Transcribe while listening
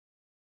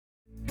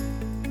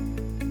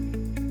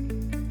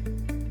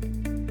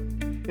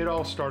It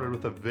all started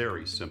with a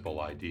very simple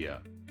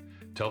idea.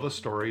 Tell the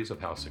stories of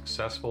how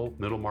successful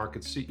middle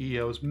market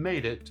CEOs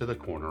made it to the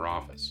corner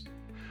office.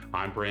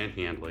 I'm Brant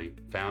Handley,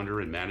 founder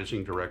and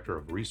managing director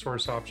of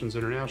Resource Options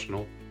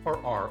International, or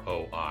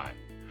ROI.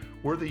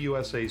 We're the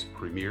USA's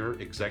premier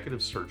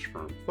executive search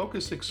firm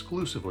focused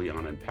exclusively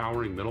on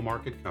empowering middle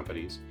market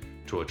companies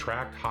to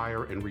attract,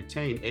 hire, and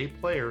retain A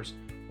players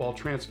while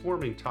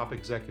transforming top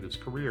executives'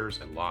 careers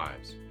and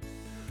lives.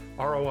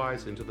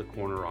 ROI's Into the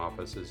Corner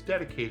office is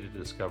dedicated to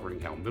discovering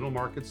how middle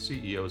market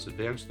CEOs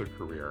advance their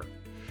career,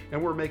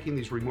 and we're making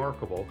these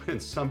remarkable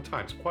and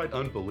sometimes quite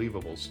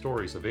unbelievable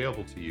stories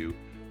available to you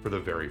for the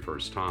very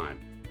first time.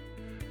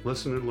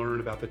 Listen and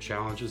learn about the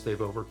challenges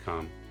they've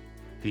overcome,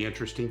 the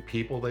interesting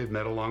people they've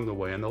met along the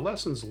way, and the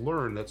lessons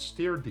learned that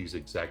steered these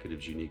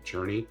executives' unique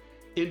journey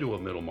into a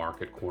middle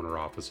market corner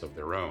office of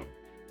their own.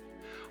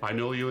 I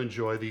know you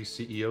enjoy these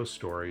CEO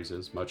stories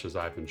as much as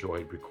I've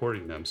enjoyed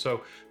recording them.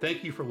 So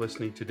thank you for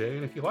listening today.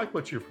 And if you like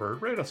what you've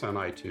heard, rate us on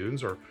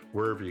iTunes or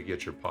wherever you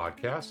get your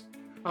podcasts.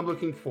 I'm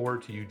looking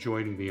forward to you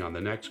joining me on the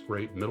next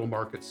great middle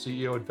market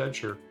CEO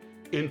adventure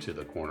into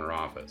the corner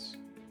office.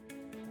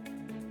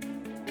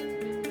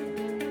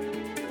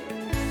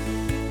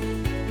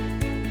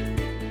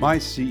 My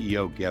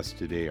CEO guests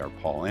today are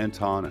Paul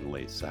Anton and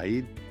Lyth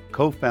Saeed,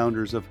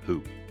 co-founders of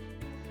Huupe.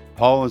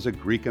 Paul is a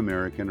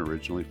Greek-American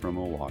originally from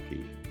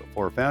Milwaukee.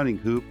 Before founding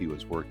Huupe, he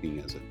was working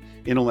as an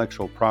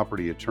intellectual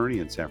property attorney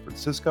in San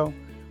Francisco,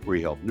 where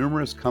he helped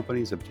numerous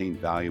companies obtain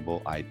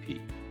valuable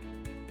IP.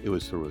 It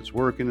was through his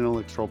work in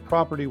intellectual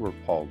property where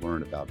Paul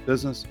learned about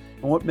business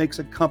and what makes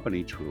a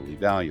company truly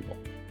valuable.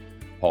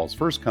 Paul's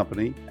first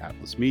company,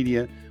 Atlas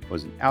Media,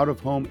 was an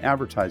out-of-home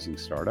advertising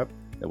startup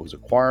that was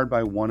acquired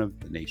by one of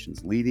the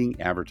nation's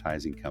leading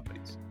advertising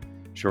companies.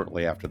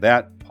 Shortly after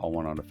that, Paul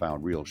went on to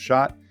found Real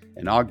Shot,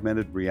 an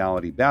augmented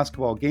reality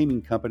basketball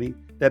gaming company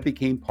that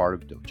became part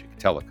of Deutsche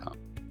Telekom.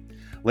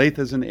 Lyth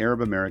is an Arab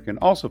American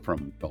also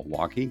from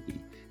Milwaukee.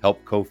 He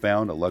helped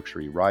co-found a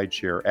luxury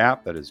rideshare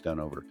app that has done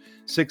over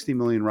 60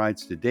 million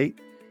rides to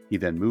date. He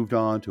then moved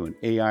on to an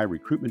AI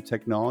recruitment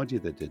technology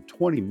that did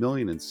 20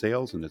 million in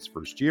sales in its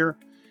first year.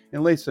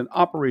 And Lyth's an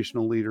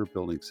operational leader.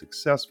 Building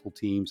successful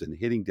teams and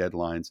hitting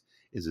deadlines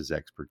is his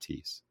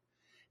expertise.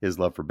 His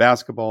love for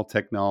basketball,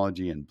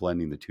 technology, and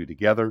blending the two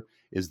together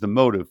is the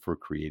motive for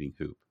creating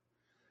Huupe.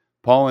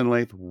 Paul and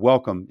Lyth,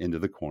 welcome into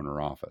the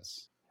corner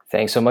office.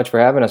 Thanks so much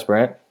for having us,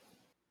 Brant.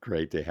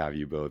 Great to have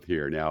you both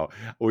here. Now,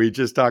 we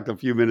just talked a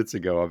few minutes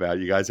ago about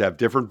you guys have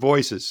different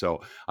voices.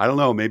 So I don't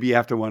know, maybe you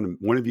have to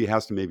one of you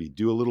has to maybe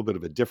do a little bit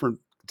of a different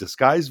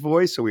disguised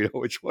voice so we know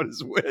which one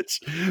is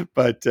which.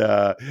 But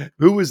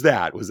who was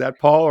that? Was that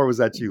Paul or was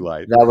that you,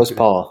 Lyth? That was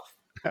Paul.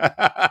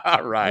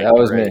 Right. That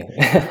was great.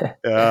 me.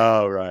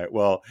 Oh, right.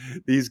 Well,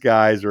 these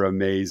guys are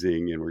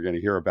amazing, and we're going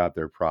to hear about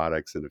their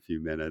products in a few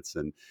minutes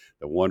and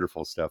the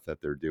wonderful stuff that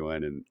they're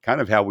doing and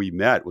kind of how we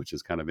met, which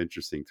is kind of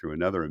interesting through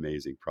another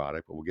amazing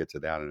product, but we'll get to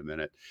that in a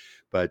minute.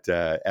 But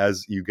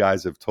as you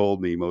guys have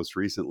told me most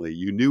recently,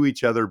 you knew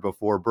each other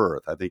before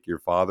birth. I think your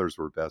fathers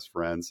were best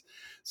friends.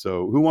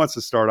 So who wants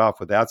to start off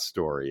with that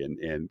story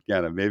and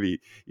kind of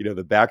maybe,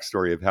 the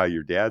backstory of how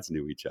your dads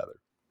knew each other?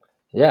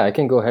 Yeah, I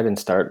can go ahead and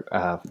start.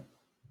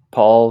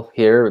 Paul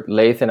here,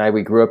 Lyth and I,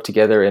 we grew up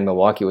together in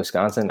Milwaukee,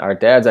 Wisconsin. Our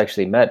dads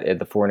actually met at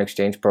the foreign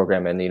exchange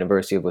program in the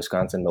University of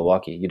Wisconsin,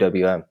 Milwaukee,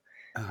 UWM.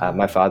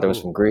 My father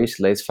was from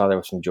Greece. Lyth's father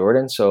was from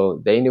Jordan.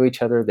 So they knew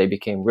each other. They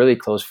became really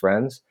close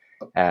friends.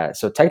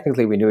 So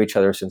technically we knew each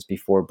other since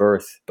before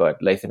birth. But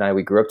Lyth and I,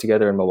 we grew up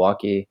together in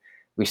Milwaukee.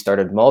 We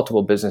started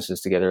multiple businesses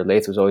together.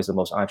 Lyth was always the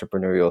most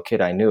entrepreneurial kid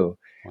I knew.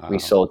 Wow. We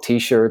sold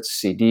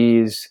T-shirts,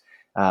 CDs.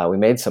 We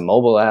made some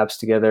mobile apps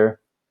together.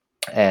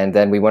 And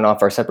then we went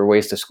off our separate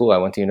ways to school. I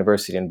went to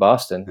university in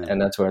Boston,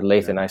 and that's where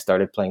Lyth and I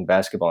started playing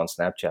basketball on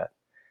Snapchat.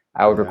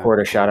 I would record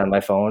a shot on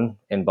my phone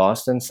in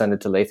Boston, send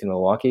it to Lyth in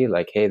Milwaukee,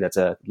 like, hey, that's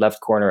a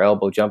left corner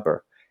elbow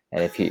jumper.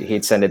 And if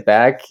he'd send it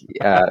back,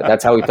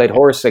 that's how we played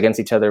horse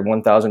against each other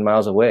 1,000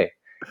 miles away.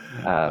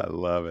 I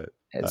love it.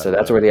 And so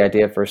that's where the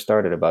idea first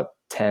started about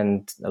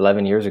 10,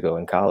 11 years ago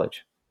in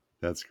college.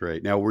 That's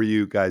great. Now, were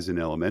you guys in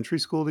elementary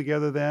school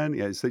together then?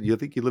 Yeah, so you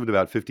think you lived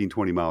about 15,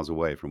 20 miles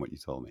away from what you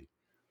told me.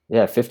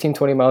 Yeah, 15,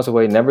 20 miles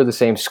away, never the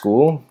same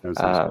school,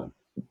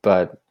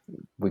 but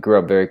we grew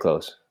up very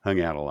close.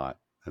 Hung out a lot.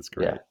 That's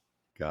great. Yeah.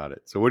 Got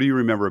it. So what do you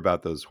remember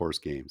about those horse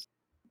games?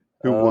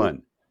 Who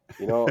won?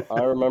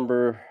 I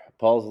remember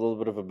Paul's a little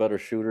bit of a better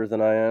shooter than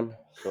I am,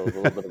 so it was a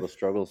little bit of a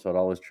struggle. So I'd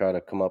always try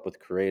to come up with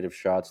creative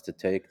shots to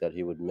take that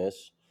he would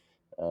miss.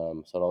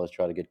 So I'd always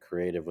try to get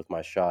creative with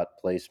my shot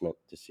placement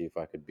to see if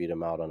I could beat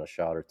him out on a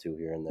shot or two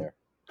here and there.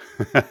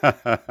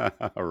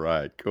 All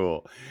right,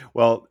 cool.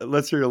 Well,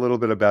 let's hear a little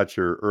bit about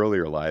your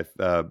earlier life.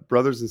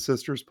 Brothers and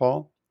sisters,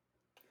 Paul?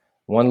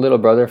 One little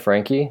brother,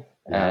 Frankie,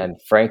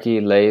 and Frankie,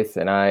 Lyth,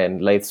 and I,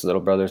 and Lyth's little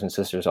brothers and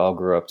sisters all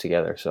grew up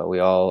together. So we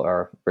all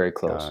are very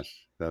close. Gosh,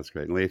 that's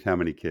great. And Lyth, how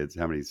many kids,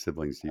 how many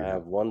siblings do you have? I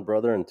have one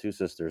brother and two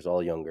sisters,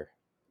 all younger.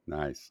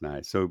 Nice.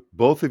 So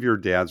both of your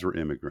dads were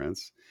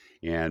immigrants.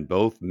 and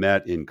both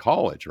met in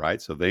college,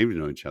 right? So they've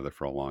known each other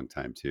for a long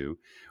time too.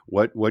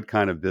 What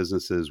kind of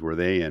businesses were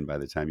they in by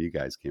the time you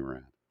guys came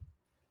around?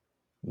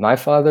 My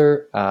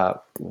father,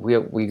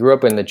 we grew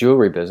up in the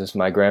jewelry business.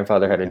 My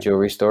grandfather had a Okay.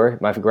 jewelry store.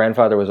 My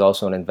grandfather was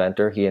also an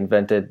inventor. He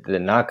invented the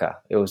naka.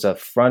 It was a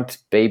front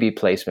baby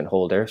placement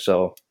holder.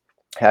 So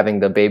having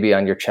the baby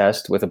on your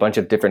chest with a bunch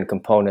of different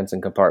components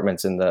and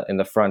compartments in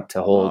the front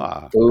to hold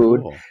Ah,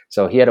 food. cool.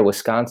 So he had a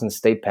Wisconsin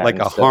state Like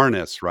patent. a So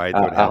harness, right?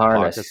 That would a have pockets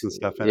harness, and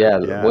stuff in it. yeah,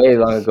 Yeah, way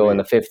long ago in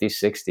the sweet. 50s,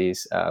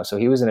 60s. So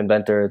he was an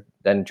inventor,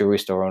 then jewelry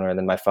store owner, and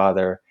then my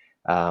father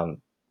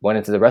went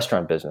into the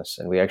restaurant business,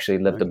 and we actually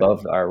lived Okay.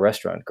 above our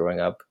restaurant growing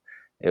up.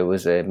 It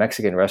was a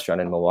Mexican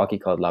restaurant in Milwaukee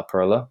called La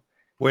Perla.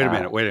 Wait a Uh,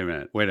 minute. Wait a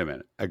minute. Wait a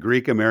minute. A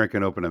Greek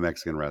American opened a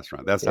Mexican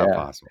restaurant. That's not yeah,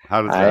 possible.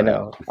 How does I that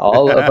know.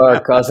 All of our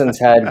cousins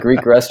had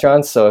Greek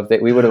restaurants, so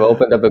if we would have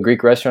opened up a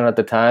Greek restaurant at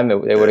the time, they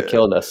would have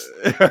killed us.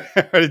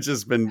 It's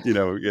just been,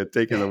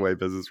 taking away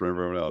business from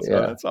everyone else. Oh,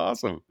 Yeah. that's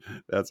awesome.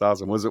 That's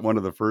awesome. Was it one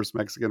of the first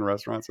Mexican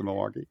restaurants in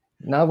Milwaukee?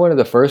 Not one of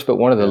the first, but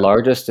one of the Yeah.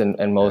 largest and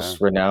Yeah.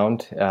 most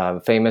renowned,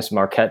 famous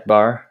Marquette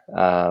bar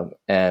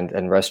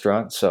and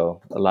restaurant. So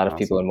a lot of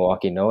people in Awesome.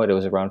 Milwaukee know it. It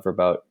was around for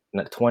about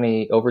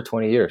over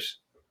 20 years.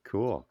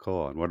 Cool.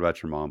 Cool. And what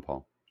about your mom,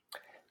 Paul?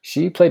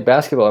 She played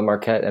basketball at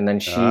Marquette, and then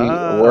she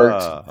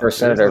worked for Ah, there's the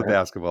Senator,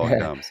 basketball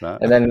comes, huh?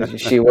 and then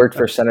she worked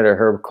for Senator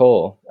Herb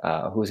Kohl,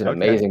 who's an Okay.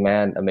 amazing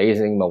man,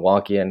 amazing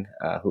Milwaukeean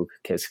who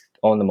has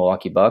owned the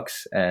Milwaukee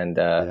Bucks. And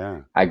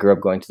Yeah. I grew up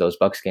going to those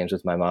Bucks games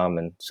with my mom,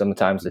 and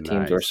sometimes the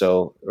teams Nice.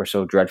 were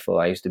so dreadful.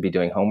 I used to be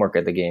doing homework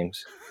at the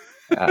games.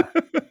 Uh,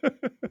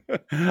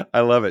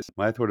 I love it.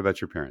 Lyth, what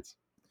about your parents?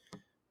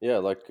 Yeah,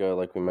 like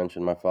we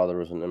mentioned, my father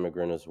was an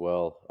immigrant as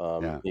well.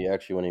 Yeah. He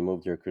actually, when he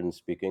moved here, couldn't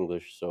speak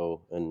English.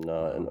 So,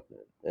 Wow.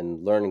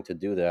 in learning to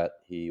do that,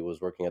 he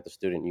was working at the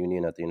student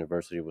union at the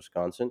University of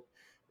Wisconsin.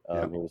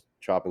 Yep. He was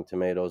chopping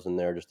tomatoes in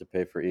there just to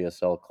pay for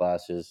ESL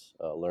classes,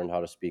 learned how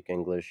to speak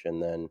English,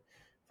 and then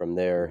from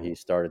there Cool. he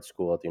started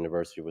school at the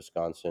University of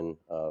Wisconsin,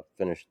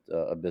 finished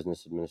a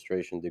business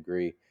administration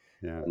degree,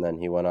 Yeah. and then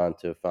he went on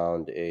to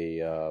found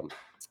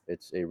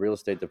it's a real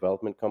estate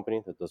development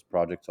company that does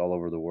projects all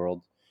over the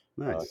world.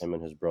 Nice. Him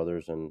and his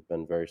brothers, and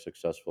been very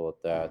successful at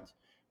that.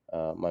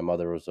 My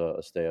mother was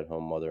a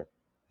stay-at-home mother,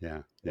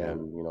 Yeah. Yeah.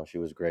 and she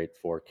was great,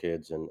 4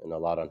 kids, and a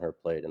lot on her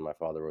plate. And my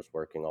father was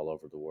working all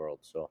over the world,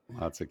 so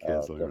Lots of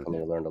kids living with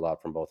definitely you. learned a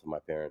lot from both of my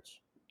parents.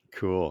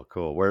 Cool.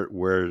 Cool.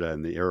 Where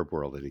in the Arab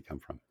world did he come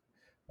from?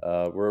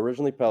 We're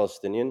originally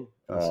Palestinian,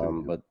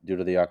 Palestinian. but due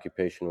to the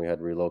occupation, we had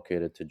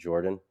relocated to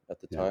Jordan at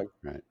the Yeah. time.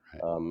 Right.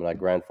 Right. My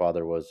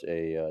grandfather was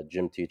a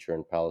gym teacher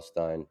in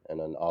Palestine and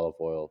an olive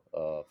oil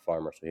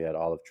farmer, so he had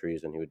olive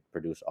trees and he would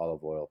produce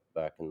olive oil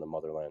back in the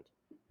motherland.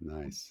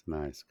 Nice.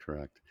 Nice.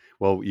 Correct.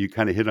 Well, you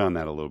kind of hit on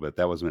that a little bit.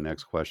 That was my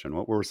next question.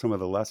 What were some of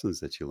the lessons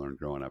that you learned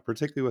growing up,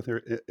 particularly with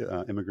your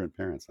immigrant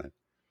parents?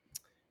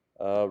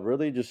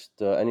 Really,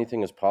 just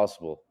anything is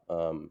possible.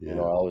 I Yeah.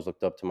 always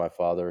looked up to my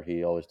father.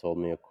 He always told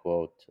me a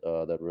quote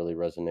that really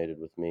resonated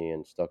with me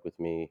and stuck with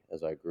me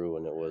as I grew,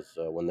 and it was,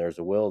 "When there's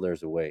a will,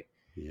 there's a way."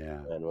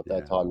 Yeah. And what that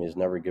Yeah. taught me is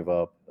never give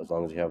up. As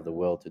long as you have the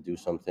will to do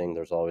something,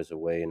 there's always a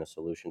way and a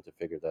solution to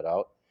figure that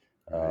out.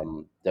 Right.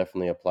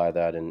 Definitely apply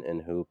that in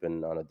Hoop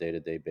and on a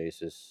day-to-day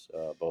basis.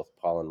 Both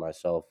Paul and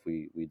myself,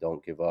 we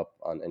don't give up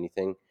on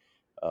anything.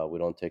 We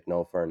don't take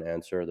no for an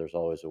answer. There's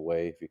always a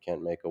way. If you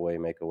can't make a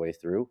way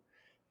through.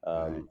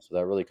 Right. So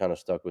that really kind of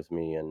stuck with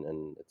me,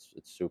 and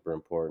it's super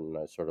important.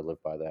 I sort of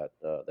live by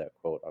that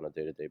quote on a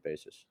day-to-day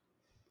basis.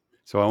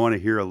 So I want to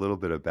hear a little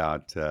bit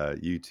about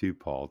you too,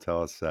 Paul.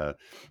 Tell us,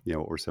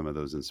 what were some of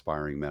those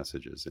inspiring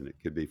messages? And it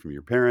could be from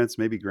your parents,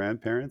 maybe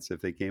grandparents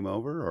if they came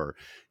over, or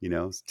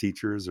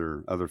teachers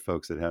or other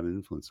folks that had an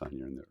influence on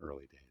you in the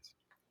early days.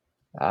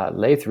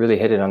 Lyth really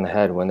hit it on the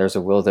head. When there's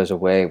a will, there's a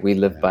way. We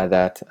live Yeah. by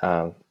that.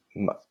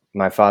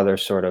 My father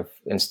sort of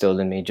instilled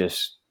in me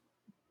just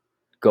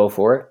go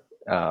for it.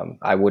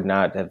 I would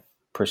not have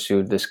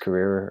pursued this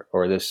career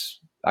or this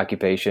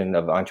occupation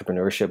of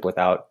entrepreneurship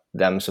without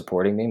them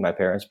supporting me, my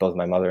parents, both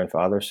my mother and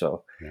father.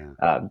 So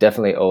Yeah.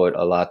 definitely owe it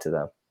a lot to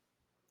them.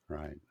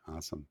 Right.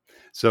 Awesome.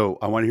 So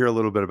I want to hear a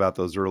little bit about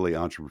those early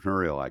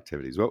entrepreneurial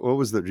activities. What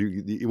was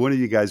one of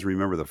you guys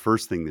remember the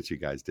first thing that you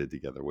guys did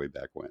together way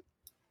back when?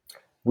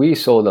 We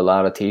sold a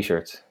lot of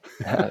T-shirts,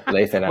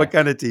 Lyth and I. What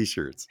kind of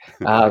T-shirts?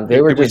 They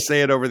were Could we just,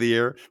 say it over the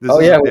air? This oh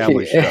is yeah, a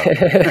family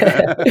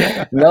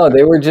show. no,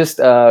 they were just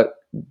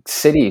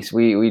cities.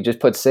 We just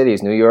put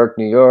cities: New York,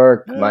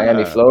 Miami,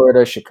 Yeah.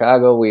 Florida,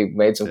 Chicago. We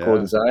made some cool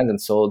Yeah. designs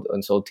and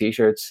sold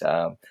T-shirts.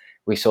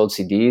 We sold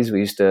CDs. We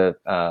used to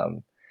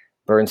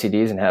burn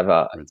CDs and have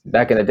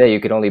back in the day you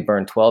could only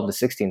burn 12 to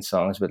 16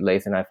 songs, but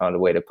Lyth and I found a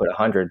way to put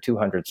 100,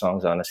 200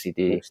 songs on a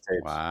CD.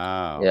 Mixtapes.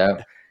 Wow.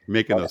 Yeah,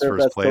 Making Not those sure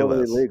if first that's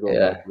totally playlists. legal,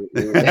 yeah.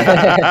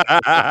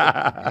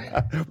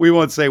 but We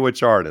won't say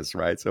which artist,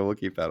 right? So we'll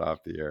keep that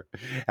off the air.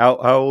 How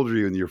old were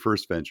you in your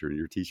first venture, in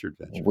your T-shirt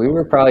venture? We How old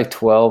were were you? probably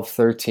 12,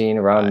 13,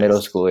 around middle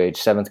Nice. school age,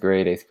 7th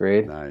grade, 8th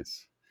grade.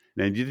 Nice.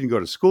 Now you didn't go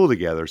to school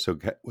together, so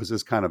was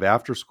this kind of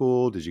after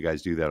school? Did you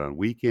guys do that on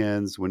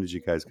weekends? When did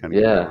you guys kind of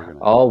get that Yeah, organized?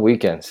 all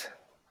weekends.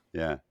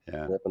 Yeah,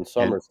 yeah. Yep, in And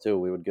summers too,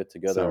 we would get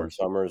together in summers.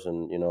 summers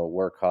and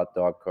work hot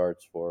dog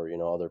carts for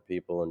other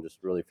people and just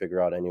really figure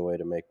out any way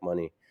to make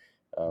money.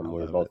 I We were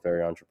love it. both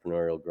very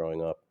entrepreneurial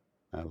growing up.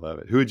 I love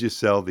it. Who would you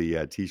sell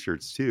the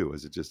T-shirts to?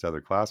 Was it just other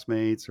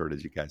classmates, or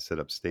did you guys set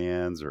up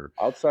stands or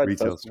Outside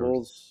retail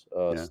stores?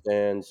 festivals, Yeah,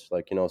 stands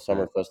like right.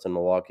 Summerfest in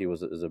Milwaukee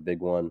is a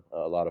big one.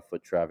 A lot of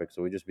foot traffic,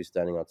 so we'd just be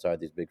standing outside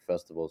these big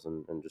festivals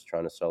and just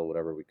trying to sell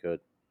whatever we could.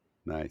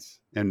 Nice.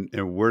 And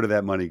where did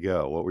that money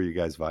go? What were you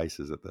guys'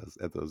 vices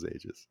at those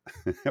ages,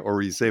 or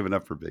were you saving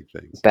up for big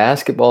things?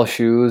 Basketball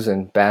shoes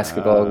and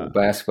Ah,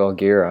 basketball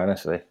gear,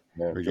 honestly.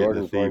 Yeah, we're getting a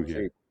Jordans theme weren't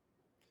here. cheap.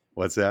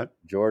 What's that?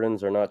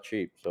 Jordans are not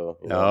cheap, so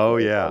Oh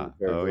always buying yeah, a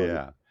pair of oh Jordans.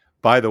 yeah.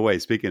 By the way,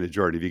 speaking of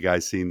Jordan, have you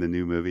guys seen the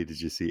new movie? Did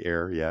you see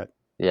Air yet?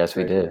 Yes,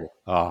 we Great did. movie.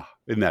 Oh,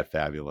 isn't that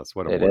fabulous?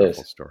 What a It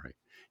wonderful is. story.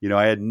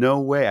 I had no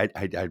way.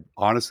 I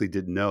honestly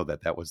didn't know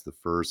that was the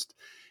first,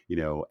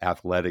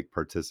 athlete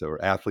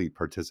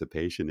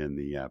participation in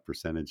the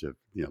percentage of,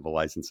 the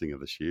licensing of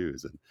the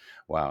shoes. And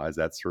wow, has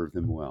that served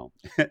them well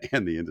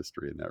and the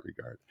industry in that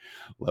regard.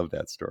 Love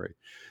that story.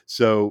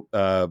 So,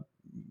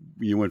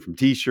 you went from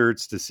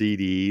T-shirts to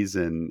CDs,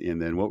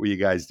 and then what were you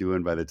guys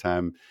doing by the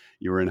time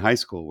you were in high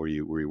school? Were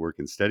you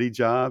working steady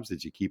jobs?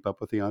 Did you keep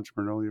up with the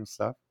entrepreneurial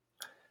stuff?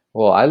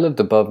 Well, I lived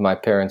above my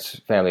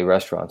parents' family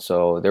restaurant,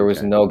 so there was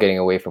Okay. no getting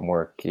away from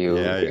work.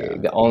 Yeah, yeah.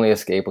 The only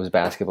escape was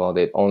basketball.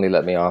 They'd only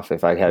let me off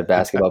if I had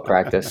basketball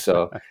practice.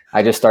 So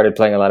I just started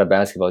playing a lot of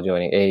basketball,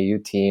 joining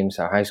AAU teams,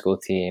 our high school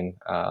team.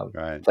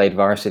 Right. Played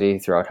varsity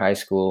throughout high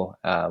school.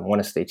 Won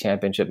a state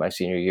championship my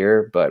senior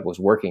year, but was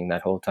working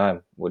that whole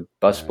time. Would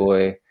Right.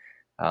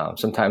 busboy,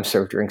 sometimes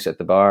serve drinks at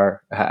the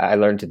bar. I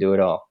learned to do it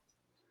all.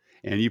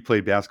 And you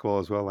played basketball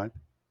as well, Len?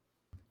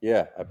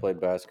 Yeah, I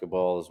played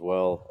basketball as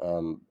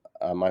well.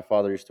 My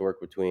father used to work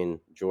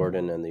between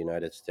Jordan and the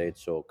United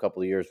States, so a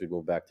couple of years we'd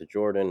move back to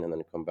Jordan and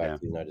then come back Yeah. to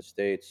the United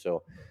States.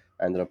 So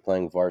I ended up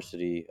playing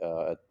varsity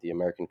at the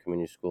American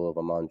Community School of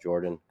Amman,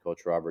 Jordan.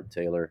 Coach Robert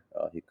Taylor,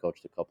 he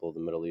coached a couple of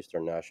the Middle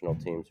Eastern national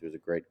teams. He was a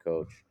great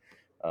coach.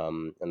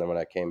 And then when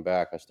I came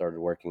back, I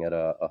started working at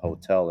a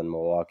hotel in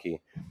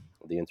Milwaukee,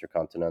 the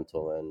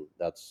Intercontinental, and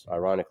that's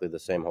ironically the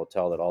same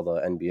hotel that all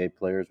the NBA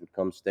players would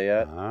come stay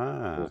at. It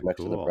Ah, was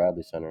next to the cool.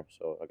 Bradley Center,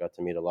 so I got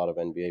to meet a lot of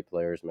NBA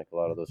players, make a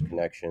lot of those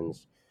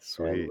connections, and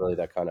Sweet. really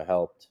that kind of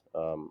helped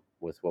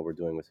with what we're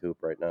doing with Hoop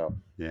right now.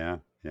 Yeah.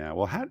 Yeah.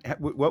 Well,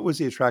 what was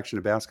the attraction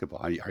to basketball?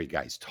 Are you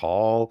guys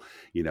tall?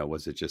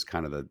 Was it just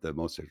kind of the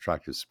most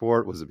attractive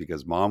sport? Was it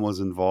because mom was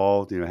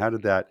involved? How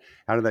did that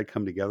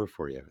come together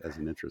for you as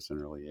an interest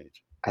in early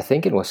age? I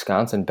think in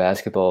Wisconsin,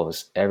 basketball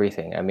was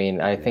everything. I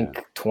mean, I Yeah.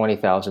 think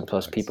 20,000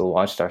 plus Bugs. people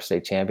watched our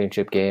state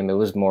championship game. It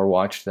was more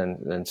watched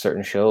than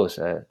certain shows.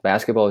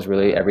 Basketball is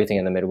really Right. everything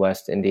in the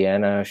Midwest: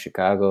 Indiana,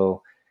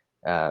 Chicago,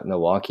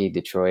 Milwaukee,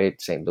 Detroit,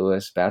 St.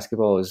 Louis.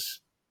 Basketball is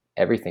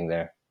everything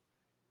there.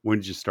 When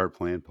did you start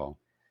playing, Paul?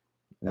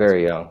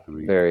 Very Basketball. young, I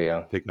mean, very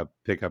young.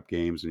 pick up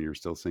games and you're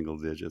still single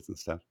digits and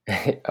stuff.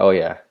 Oh,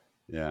 yeah.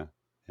 Yeah.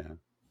 Yeah.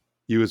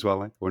 You as well,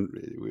 like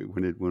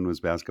when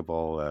was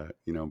basketball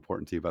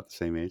important to you, about the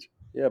same age?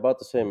 Yeah, about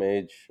the same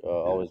age. Yeah,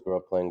 Always grew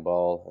up playing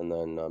ball, and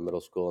then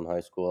middle school and high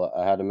school,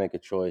 I had to make a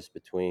choice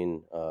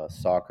between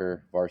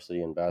soccer,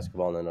 varsity, and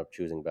basketball, and ended up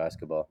choosing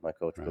basketball. My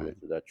coach put me right.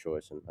 through that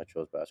choice, and I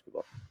chose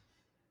basketball.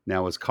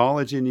 Now, was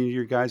college in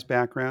your guys'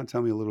 background?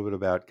 Tell me a little bit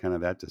about kind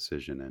of that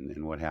decision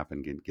and what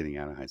happened getting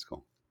out of high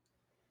school.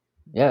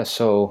 Yeah,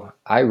 so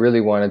I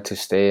really wanted to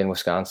stay in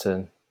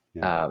Wisconsin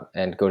Yeah,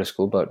 and go to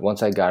school, but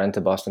once I got into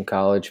Boston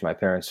College, my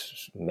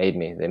parents made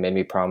me. They made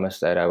me promise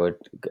that I would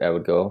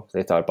go.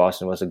 They thought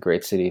Boston was a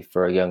great city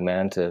for a young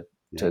man to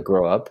yeah.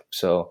 grow up.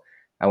 So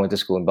I went to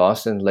school in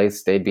Boston. Lyth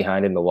stayed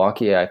behind in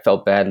Milwaukee. I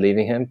felt bad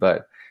leaving him,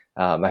 but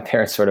my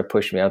parents sort of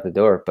pushed me out the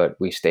door. But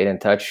we stayed in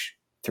touch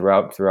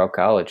throughout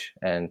college,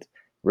 and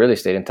really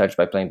stayed in touch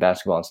by playing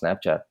basketball on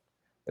Snapchat.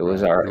 It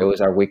was Right. our it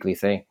was our weekly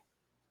thing.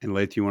 And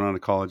Leith, you went on to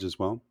college as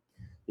well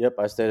Yep,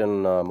 I stayed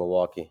in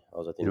Milwaukee. I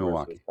was at the in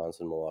University of Milwaukee.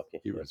 Wisconsin, Milwaukee.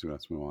 Yep. University of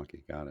West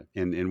Milwaukee. Got it.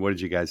 And what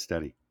did you guys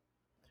study?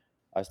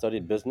 I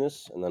studied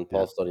business, and then Yeah,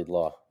 Paul studied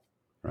law.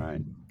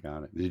 right.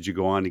 Got it. Did you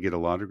go on to get a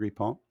law degree,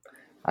 Paul?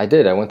 I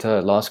did. I went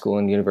to law school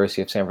in the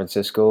University of San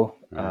Francisco,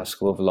 Right.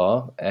 School of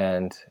Law,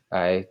 and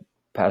I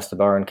passed the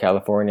bar in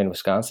California and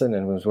Wisconsin,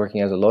 and was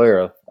working as a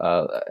lawyer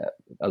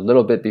a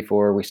little bit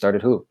before we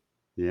started Hoop.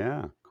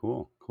 Yeah,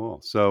 cool,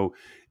 cool. So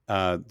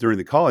during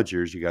the college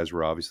years, you guys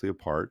were obviously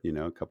apart.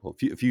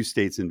 A few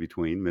states in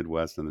between,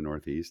 Midwest and the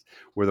Northeast.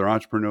 Were there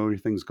entrepreneurial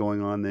things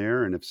going on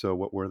there? And if so,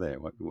 what were they?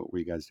 What were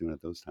you guys doing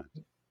at those times?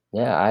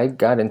 Yeah, I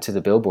got into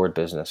the billboard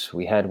business.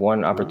 We had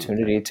one Oh, okay.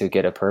 opportunity to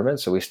get a permit,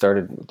 so we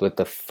started with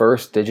the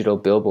first digital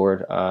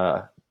billboard,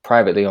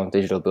 privately owned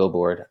digital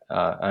billboard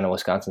on a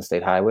Wisconsin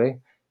state highway.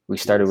 We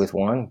started Nice. with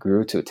one,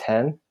 grew to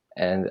 10,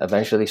 and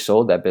eventually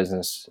sold that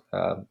business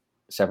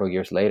several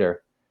years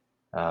later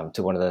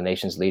to one of the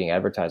nation's leading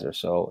advertisers.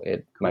 So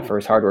my Cool.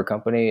 first hardware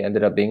company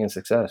ended up being a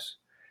success.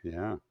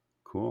 Yeah.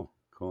 Cool.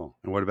 Cool.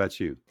 And what about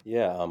you?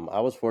 Yeah, I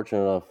was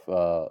fortunate enough,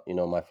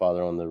 my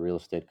father owned the real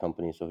estate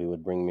company, so he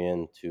would bring me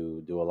in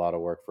to do a lot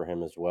of work for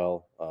him as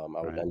well.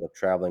 I would Right. end up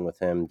traveling with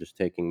him, just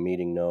taking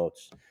meeting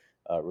notes,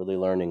 really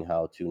learning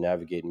how to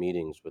navigate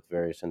meetings with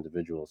various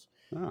individuals.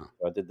 Oh,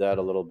 So I did that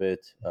a little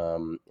bit,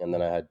 and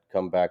then I had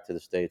come back to the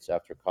States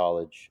after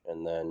college,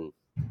 and then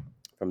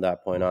from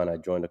that point on, I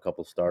joined a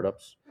couple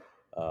startups.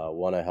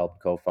 One I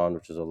helped co-found,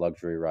 which is a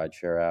luxury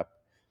rideshare app.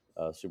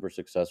 Super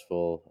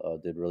successful,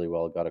 did really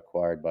well, got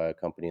acquired by a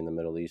company in the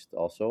Middle East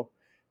also,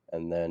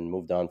 and then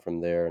moved on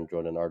from there and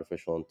joined an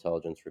artificial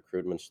intelligence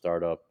recruitment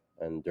startup.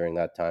 And during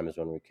that time is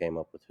when we came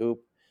up with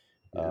Huupe.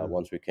 yeah.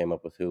 Once we came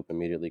up with Huupe,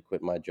 immediately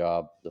quit my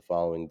job the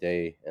following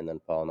day, and then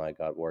Paul and I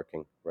got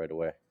working right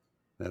away.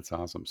 That's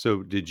awesome.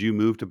 So did you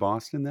move to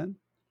Boston then?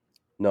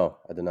 No,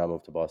 I did not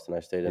move to Boston. I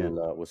stayed Yeah.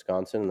 in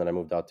Wisconsin, and then I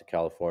moved out to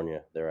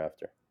California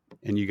thereafter.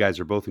 And you guys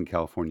are both in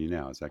California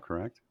now. Is that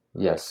correct?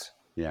 Correct. Yes.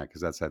 Yeah,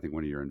 because that's I think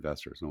one of your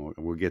investors, and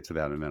we'll get to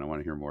that in a minute. I want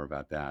to hear more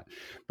about that.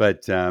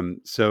 But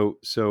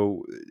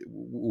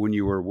when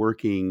you were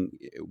working,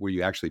 were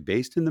you actually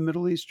based in the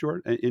Middle East,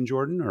 Jordan, in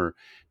Jordan, or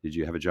did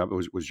you have a job?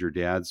 Was your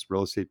dad's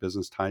real estate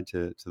business tied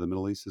to the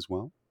Middle East as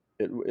well?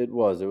 It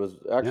was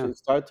actually Yeah,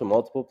 it's tied to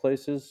multiple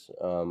places.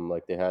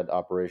 Like they had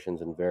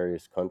operations in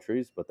various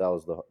countries, but that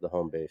was the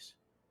home base.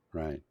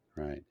 right,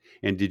 right.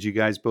 And did you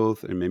guys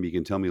both? And maybe you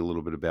can tell me a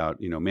little bit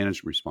about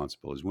management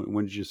responsibilities.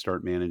 When did you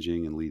start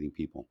managing and leading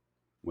people?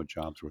 What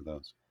jobs were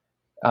those?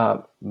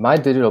 My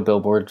digital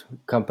billboard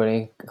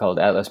company called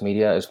Atlas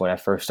Media is when I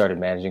first started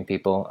managing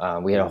people.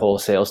 We had a Yeah, whole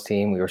sales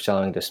team. We were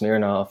selling to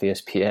Smirnoff,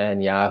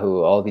 ESPN,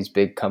 Yahoo, all these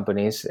big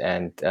companies,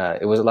 and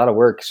it was a lot of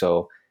work.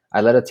 So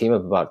I led a team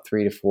of about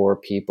 3 to 4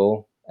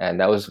 people,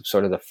 and that was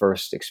sort of the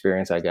first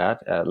experience I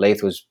got.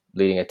 Lyth was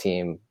leading a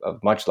team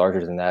of much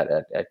larger than that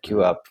at right.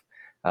 QUp,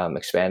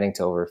 expanding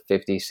to over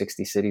 50,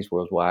 60 cities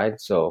worldwide.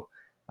 So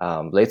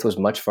Lyth was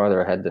much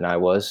farther ahead than I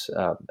was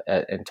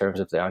in terms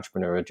of the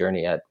entrepreneurial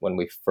journey at when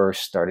we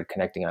first started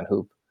connecting on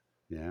Huupe.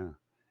 Yeah.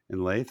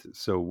 And Lath,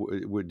 so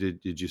did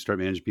you start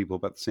managing people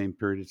about the same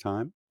period of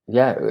time?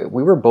 Yeah,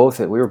 we were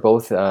both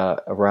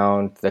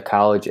around the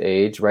college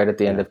age, right at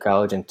the end Yeah. of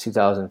college in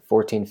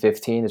 2014,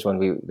 15 is when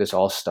we this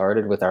all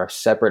started with our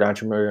separate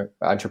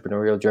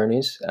entrepreneurial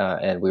journeys,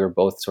 and we were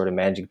both sort of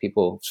managing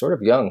people sort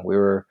of young. We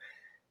were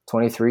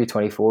 23,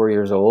 24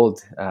 years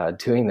old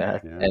doing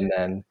that, Yeah. and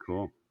then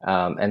Cool.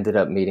 ended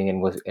up meeting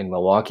in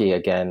Milwaukee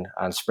again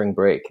on spring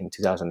break in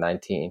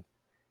 2019.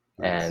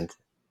 Nice. And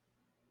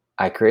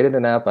I created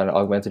an app on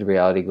augmented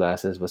reality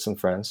glasses with some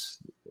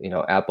friends.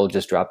 Apple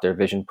just dropped their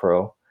Vision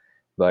Pro,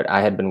 but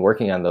I had been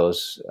working on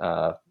those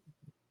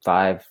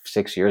 5,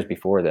 6 years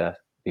before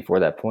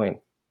that point,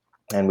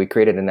 and we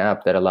created an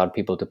app that allowed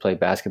people to play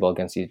basketball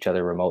against each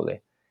other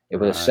remotely. It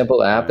was a Right.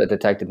 simple app Right. that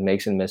detected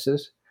makes and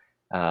misses,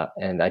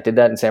 and I did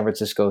that in San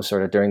Francisco,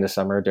 sort of during the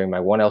summer. During my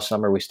 1L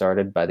summer, we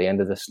started. By the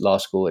end of this law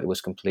school, it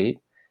was complete,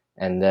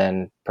 and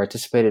then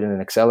participated in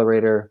an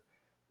accelerator,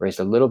 raised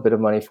a little bit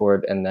of money for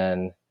it, and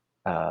then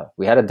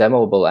we had a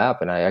demoable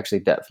app. And I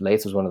actually,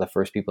 Lath was one of the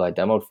first people I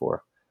demoed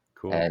for,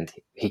 Cool. and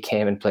he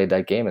came and played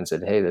that game and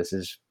said, "Hey, this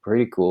is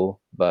pretty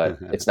cool, but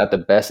it's not the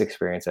best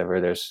experience ever.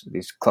 There's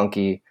these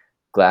clunky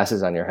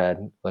glasses on your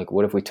head. Like,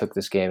 what if we took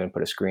this game and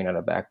put a screen on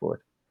a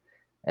backboard?"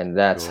 And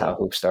that's how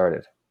Cool. Hoop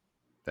started.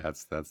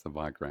 That's the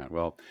background.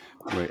 Well,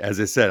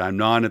 as I said, I'm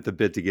gnawing at the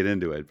bit to get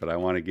into it, but I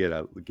want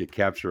to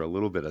capture a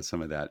little bit of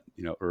some of that,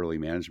 early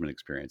management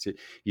experience.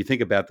 You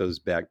think about those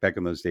back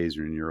in those days,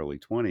 or in your early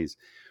 20s.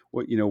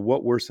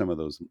 What were some of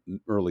those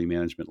early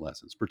management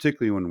lessons,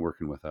 particularly when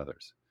working with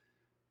others?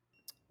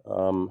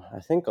 I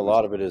think a What was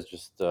lot it? of it is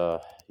just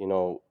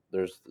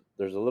there's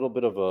a little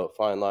bit of a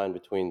fine line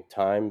between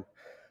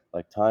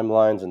like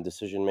timelines and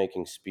decision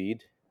making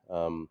speed.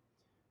 You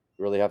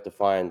really have to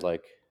find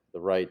like the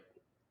right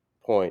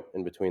point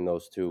in between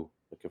those two.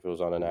 Like if it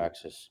was on an Right.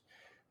 axis,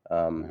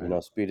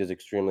 Right. speed is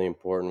extremely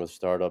important with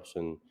startups,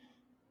 and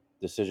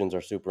decisions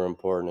are super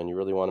important. And you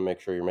really want to make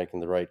sure you're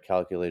making the right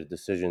calculated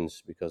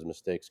decisions because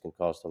mistakes can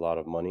cost a lot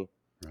of money.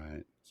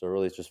 Right. So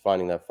really, it's just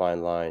finding that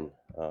fine line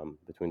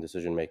between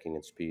decision making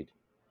and speed.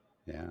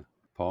 Yeah.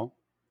 Paul.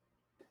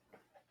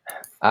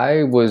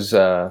 I was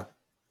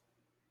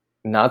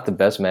not the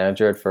best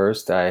manager at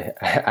first.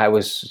 I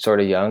was sort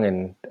of young,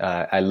 and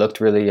I looked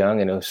really young,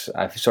 and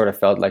I sort of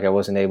felt like I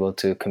wasn't able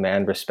to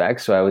command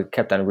respect. So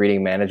kept on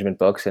reading management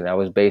books, and I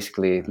was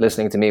basically Right.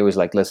 listening to me was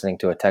like listening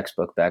to a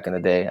textbook back in the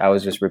day. I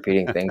was just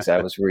repeating things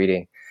I was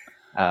reading,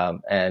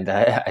 and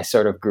I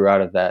sort of grew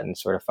out of that and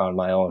sort of found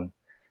my own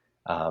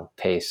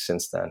pace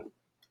since then.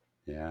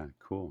 Yeah,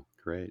 cool.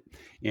 Great.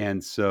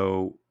 And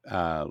so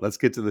let's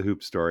get to the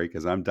hoop story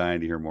because I'm dying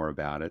to hear more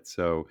about it.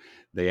 So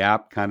the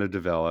app kind of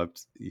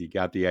developed. You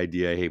got the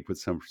idea, hey, put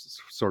some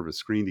sort of a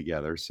screen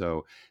together.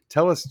 So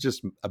tell us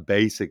just a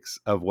basics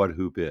of what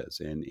Hoop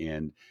is,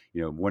 and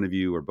one of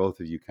you or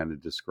both of you kind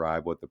of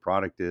describe what the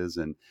product is,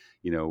 and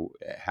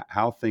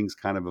how things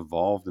kind of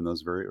evolved in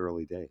those very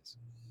early days.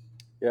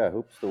 Yeah,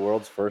 Hoop's the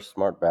world's first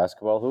smart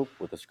basketball hoop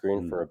with a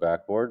screen Mm. for a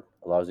backboard.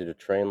 Allows you to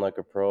train like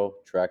a pro,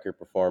 track your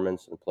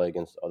performance, and play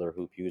against other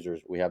hoop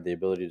users. We have the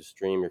ability to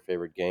stream your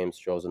favorite games,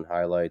 shows, and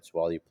highlights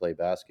while you play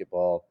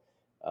basketball.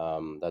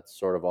 That's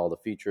sort of all the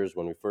features.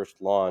 When we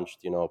first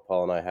launched,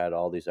 Paul and I had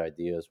all these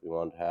ideas. We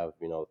wanted to have,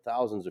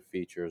 thousands of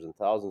features and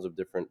thousands of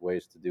different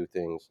ways to do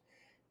things.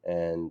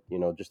 And,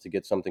 just to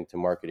get something to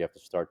market, you have to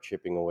start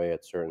chipping away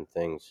at certain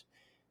things,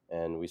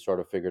 and we sort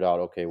of figured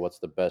out, okay, what's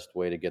the best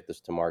way to get this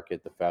to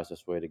market, the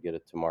fastest way to get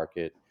it to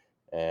market,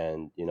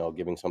 and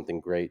giving something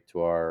great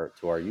to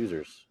our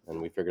users.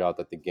 And we figured out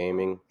that the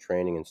gaming,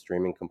 training, and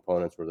streaming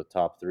components were the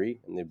top three,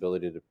 and the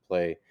ability to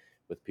play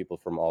with people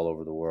from all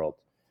over the world.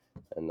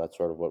 And that's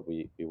sort of what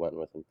we went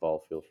with. And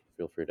Paul, feel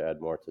free to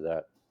add more to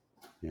that.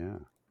 Yeah.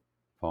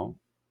 Paul?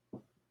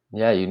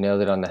 Yeah, you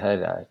nailed it on the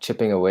head.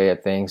 Chipping away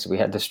at things. We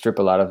had to strip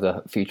a lot of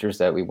the features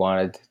that we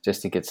wanted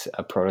just to get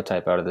a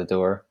prototype out of the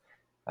door.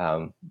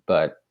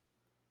 But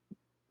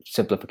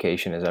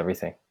simplification is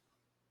everything.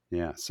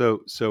 Yeah.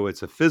 So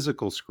it's a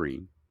physical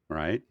screen,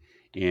 right?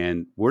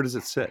 And where does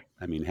it sit?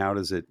 I mean, how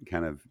does it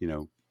kind of,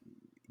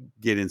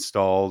 get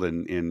installed,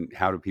 and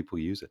how do people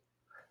use it?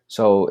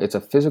 So it's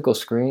a physical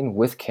screen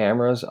with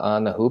cameras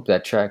on the hoop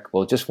that track,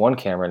 well, just one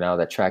camera now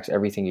that tracks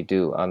everything you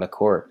do on the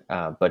court.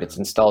 But it's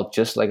Uh, installed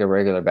just like a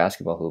regular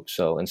basketball hoop.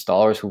 So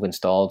installers who've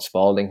installed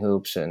Spalding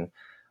hoops and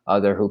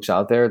other hoops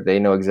out there, they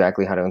know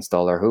exactly how to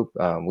install our hoop.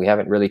 We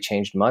haven't really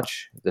changed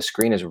much. The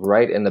screen is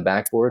right in the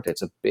backboard.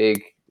 It's a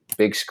big,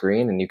 big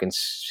screen, and you can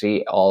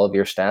see all of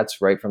your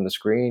stats right from the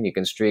screen. You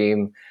can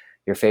stream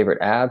your favorite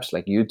apps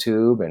like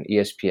YouTube and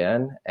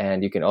ESPN.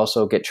 And you can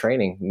also get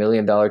training, $1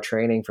 million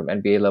training from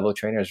NBA level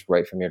trainers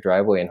right from your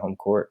driveway and home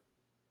court.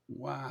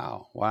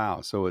 Wow,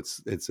 wow. So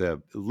it's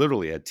a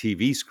literally a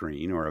TV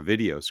screen or a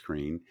video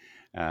screen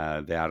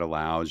that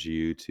allows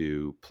you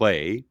to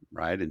play,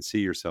 right, and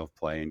see yourself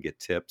play and get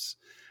tips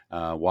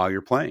while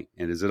you're playing.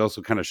 And does it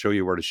also kind of show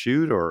you where to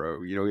shoot, or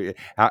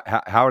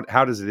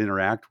how does it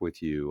interact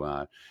with you?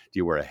 Do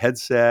you wear a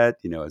headset?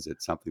 Is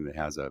it something that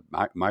has a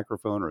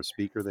microphone or a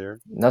speaker there?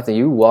 Nothing.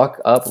 You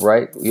walk up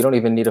right. You don't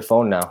even need a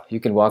phone now.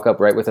 You can walk up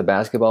right with a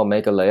basketball,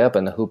 make a layup,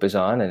 and the hoop is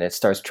on, and it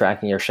starts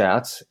tracking your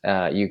shots.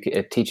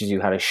 It teaches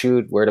you how to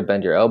shoot, where to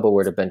bend your elbow,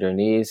 where to bend your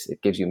knees.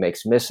 It gives you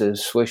makes,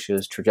 misses,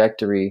 swishes,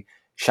 trajectory,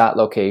 shot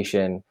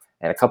location,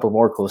 and a couple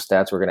more cool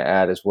stats we're going to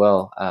add as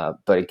well.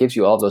 But it gives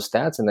you all those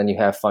stats, and then you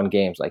have fun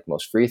games like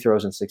most free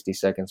throws in 60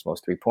 seconds,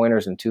 most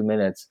 3-pointers in 2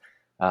 minutes,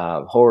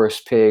 horse,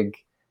 pig,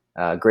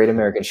 Great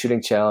American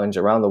Shooting Challenge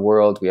around the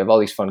world. We have all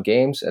these fun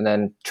games, and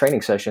then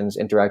training sessions,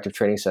 interactive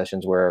training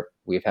sessions where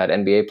we've had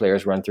NBA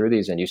players run through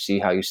these, and you see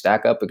how you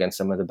stack up against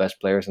some of the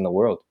best players in the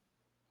world.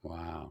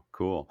 Wow,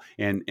 cool.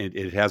 And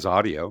it has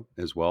audio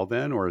as well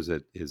then, or is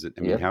it,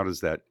 I mean, Yep. how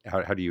does that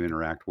how do you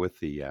interact with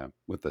the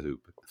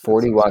hoop? That's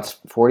 40 so smart. watts,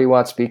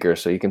 40-watt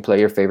speakers, so you can play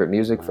your favorite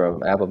music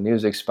from Wow. Apple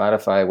Music,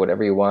 Spotify,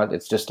 whatever you want.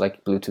 It's just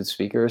like Bluetooth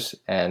speakers,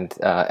 and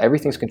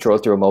everything's Nice.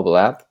 controlled through a mobile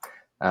app.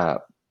 Uh,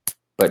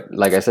 but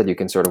like I said, you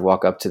can sort of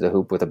walk up to the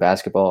hoop with a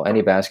basketball,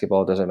 any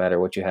basketball, doesn't matter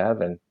what you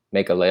have, and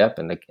make a layup,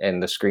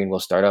 and the screen will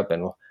start up,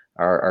 and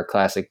our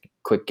classic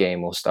quick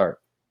game will start.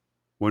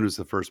 When was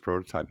the first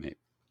prototype made?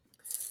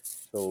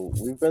 So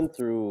we've been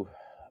through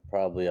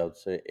probably, I would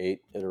say, 8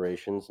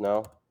 iterations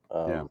now,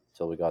 Yeah,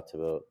 till we got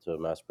to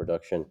mass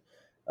production.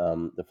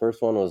 The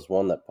first one was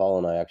one that Paul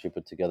and I actually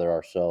put together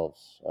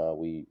ourselves.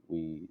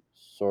 We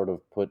sort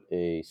of put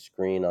a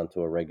screen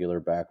onto a regular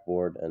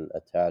backboard and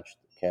attached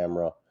the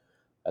camera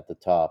at the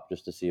top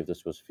just to see if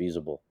this was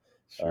feasible.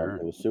 It sure.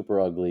 was super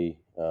ugly,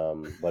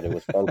 but it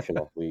was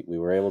functional. We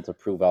were able to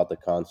prove out the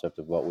concept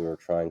of what we were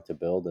trying to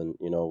build, and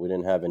we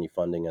didn't have any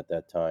funding at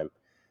that time,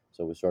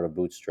 so we sort of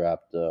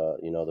bootstrapped,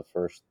 the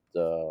first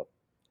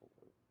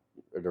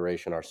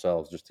iteration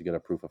ourselves just to get a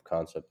proof of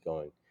concept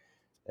going.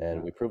 And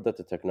Yeah, we proved that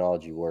the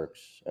technology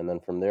works. And then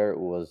from there, it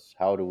was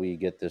how do we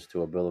get this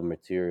to a bill of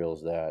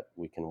materials that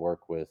we can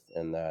work with,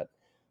 and that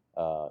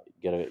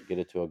get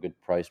it to a good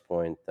price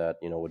point that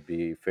would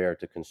be fair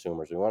to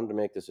consumers. We wanted to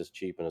make this as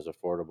cheap and as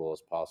affordable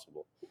as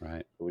possible.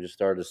 right. So we just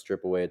started to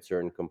strip away at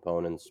certain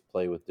components,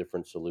 play with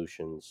different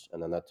solutions,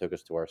 and then that took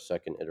us to our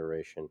second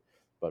iteration.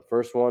 But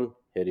first one,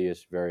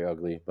 hideous, very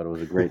ugly, but it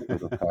was a great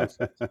proof of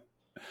concept.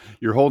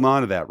 You're holding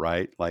on to that,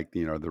 right? Like,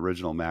 the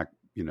original Mac,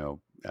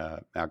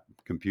 Mac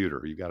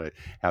computer. You got to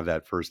have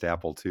that first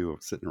Apple II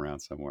sitting around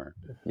somewhere.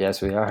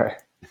 Yes, we are.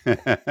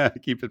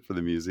 Keep it for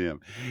the museum.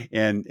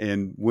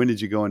 And when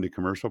did you go into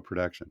commercial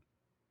production?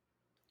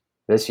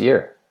 This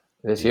year.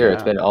 This year.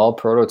 It's Yeah, been all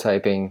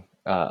prototyping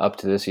up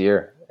to this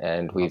year.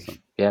 And awesome.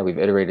 we've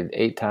iterated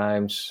 8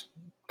 times.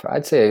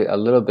 I'd say a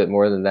little bit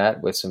more than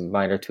that with some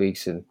minor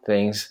tweaks and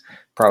things,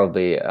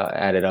 probably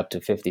added up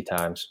to 50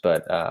 times,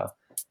 but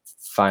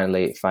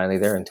finally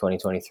there in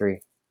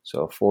 2023.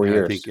 So four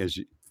And I think years.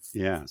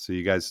 yeah, so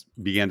you guys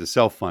began to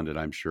self-fund it,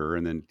 I'm sure.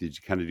 And then did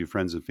you kind of do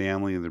friends and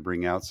family and then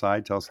bring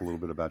outside? Tell us a little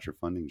bit about your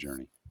funding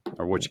journey,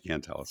 or what you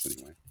can tell us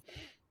anyway.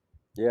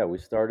 Yeah, we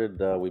started.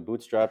 We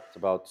bootstrapped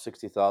about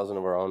 60,000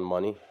 of our own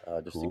money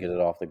just to Cool. get it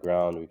off the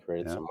ground. We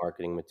created Yeah. some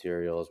marketing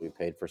materials. We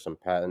paid for some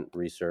patent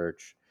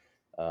research.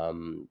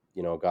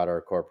 Got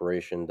our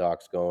corporation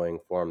docs going,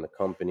 formed the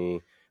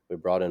company. We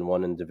brought in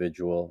one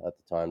individual at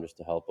the time just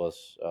to help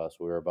us. So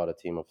we were about a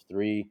team of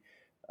three.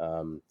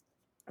 Um,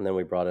 and then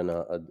we brought in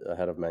a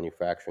head of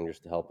manufacturing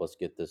just to help us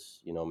get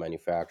this,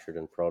 manufactured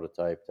and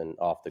prototyped and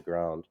off the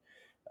ground.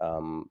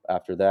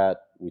 After that,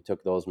 we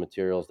took those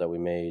materials that we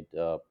made.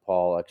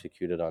 Paul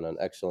executed on an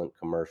excellent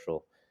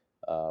commercial,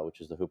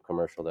 which is the Huupe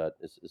commercial that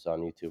is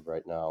on YouTube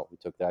right now. We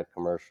took that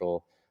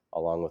commercial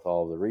along with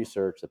all of the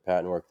research, the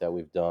patent work that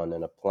we've done,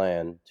 and a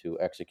plan to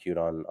execute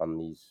on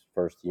these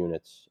first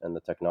units and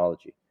the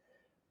technology.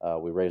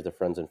 We raised a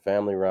friends and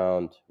family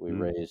round. We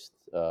Mm, raised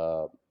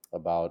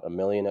about 1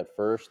 million at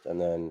first,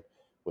 and then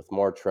with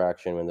more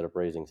traction, we ended up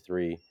raising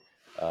three.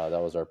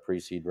 That was our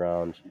pre-seed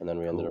round, and then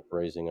we ended cool. up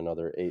raising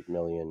another 8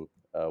 million,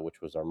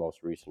 which was our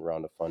most recent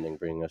round of funding,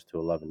 bringing us to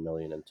 11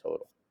 million in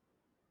total.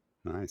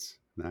 Nice,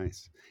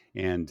 nice.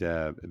 And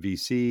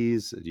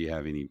VCs, do you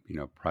have any,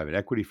 private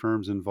equity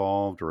firms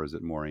involved, or is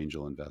it more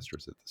angel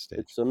investors at this stage?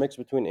 It's a mix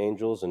between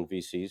angels and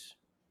VCs.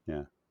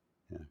 Yeah,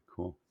 yeah,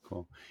 cool,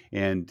 cool.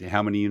 And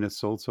how many units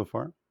sold so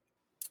far?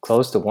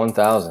 Close to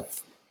 1,000.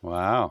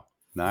 Wow,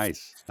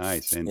 nice,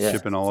 nice. And Yeah,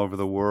 shipping all over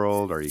the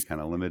world? Are you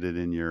kind of limited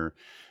in your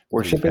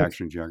we're shipping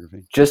manufacturing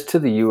geography? just to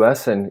the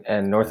U.S. and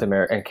North Yeah,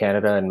 America and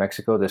Canada and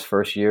Mexico this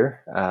first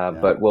year, yeah,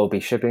 but we'll be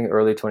shipping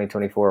early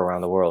 2024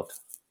 around the world.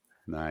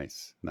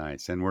 nice,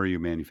 nice. And where are you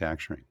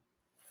manufacturing?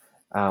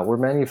 We're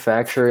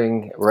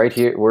manufacturing right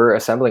here. We're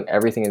assembling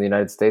everything in the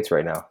United States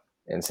right now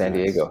in San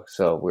Nice, Diego.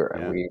 So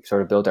yeah, we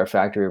sort of built our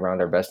factory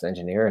around our best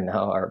engineer, and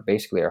now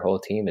basically our whole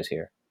team is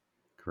here.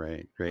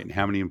 great, great. And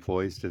how many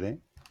employees today?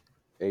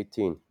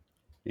 18.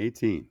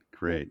 18. Yeah,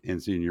 Great.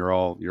 And so you're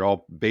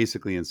all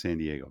basically in San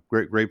Diego.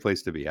 Great, great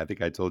place to be. I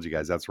think I told you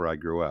guys that's where I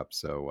grew up.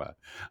 So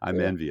I'm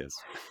yeah, envious.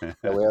 yeah.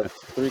 We have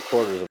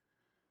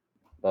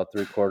about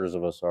 3/4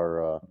 of us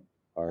are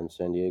in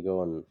San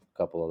Diego, and a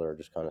couple other are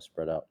just kind of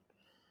spread out.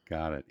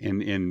 Got it.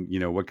 And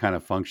what kind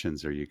of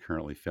functions are you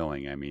currently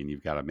filling? I mean,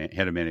 you've got a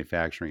head of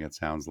manufacturing. It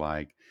sounds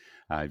like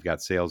you've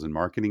got sales and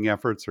marketing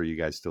efforts. Or are you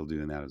guys still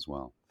doing that as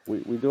well?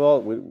 We do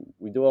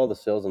all the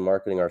sales and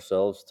marketing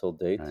ourselves till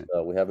date.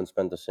 Right. We haven't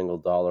spent a single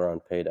dollar on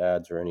paid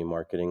ads or any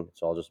marketing.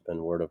 It's all just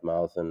been word of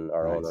mouth and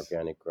our own Nice.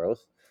 organic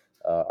growth.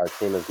 Our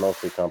team is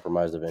mostly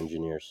comprised of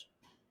engineers.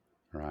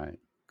 Right.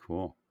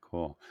 Cool.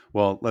 Cool.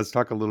 Well, let's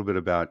talk a little bit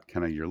about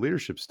kind of your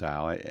leadership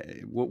style.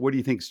 What do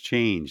you think's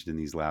changed in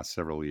these last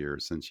several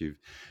years since you've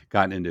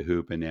gotten into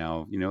Hoop and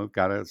now,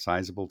 got a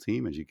sizable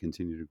team as you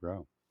continue to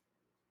grow?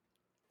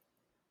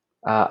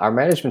 Our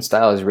management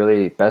style is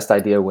really best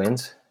idea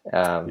wins.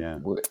 Yeah.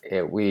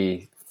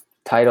 We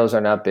titles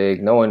are not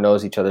big. No one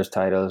knows each other's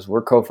titles.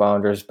 We're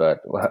co-founders,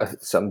 but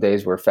some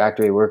days we're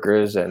factory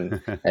workers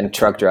and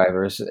truck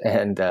drivers,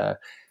 and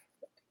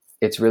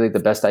it's really the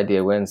best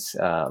idea wins.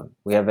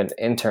 We have an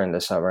intern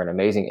this summer, an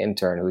amazing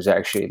intern who's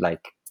actually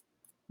like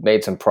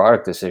made some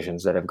product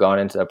decisions that have gone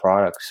into the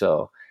product.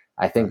 So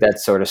I think Nice. that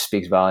sort of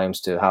speaks volumes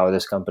to how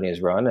this company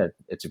is run.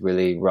 It's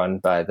really run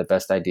by the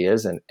best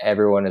ideas, and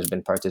everyone has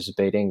been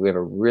participating. We have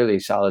a really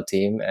solid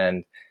team,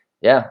 and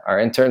yeah, our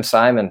intern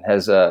Simon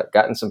has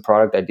gotten some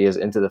product ideas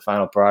into the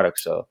final product.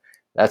 So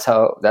that's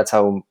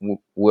how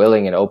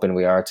willing and open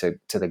we are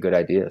to the good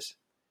ideas.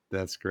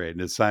 That's great.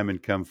 Does Simon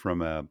come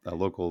from a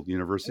local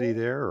university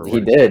there, or He where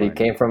did you did. He find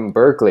him? came from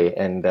Berkeley,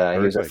 and he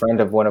was a Berkeley. friend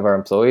of one of our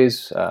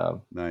employees.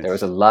 There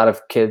was a Nice. lot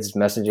of kids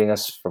messaging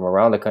us from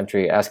around the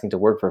country asking to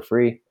work for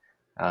free.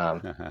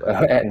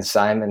 And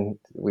Simon,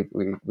 we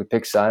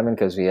picked Simon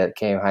because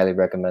came highly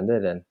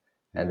recommended and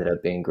ended Yeah,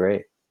 up being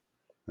great.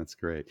 that's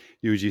great.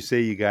 Would you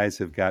say you guys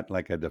have got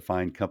like a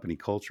defined company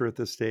culture at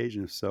this stage?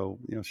 And if so,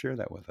 share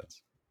that with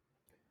us.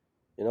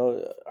 You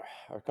know,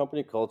 our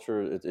company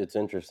culture, it's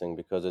interesting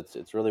because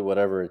it's really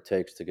whatever it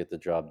takes to get the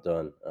job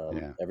done.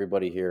 Yeah.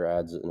 Everybody here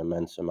adds an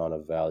immense amount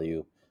of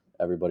value.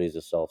 Everybody's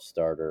a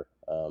self-starter.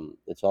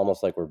 It's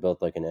almost like we're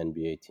built like an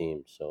NBA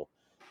team. So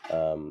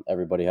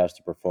everybody has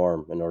to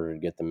perform in order to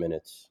get the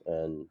minutes,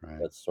 and Right.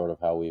 that's sort of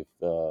how we've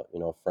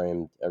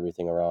framed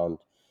everything around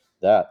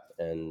that.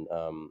 And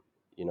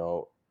you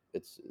know,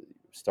 it's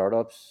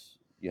startups.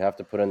 You have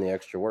to put in the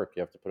extra work.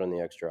 You have to put in the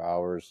extra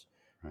hours.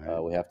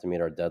 Right. We have to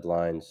meet our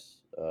deadlines.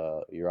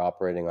 You're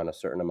operating on a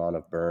certain amount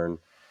of burn,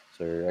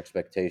 so your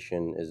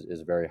expectation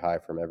is very high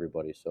from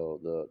everybody. So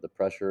the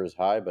pressure is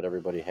high, but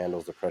everybody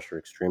handles the pressure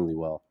extremely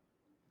well.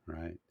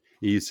 Right.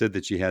 You said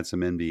that you had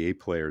some NBA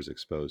players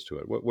exposed to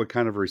it. What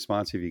kind of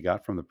response have you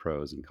got from the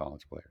pros and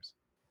college players?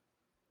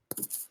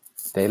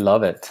 They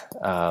love it.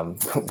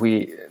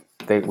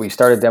 We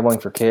started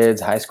demoing for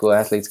kids, high school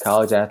athletes,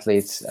 college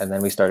athletes, and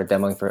then we started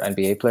demoing for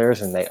NBA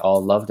players, and they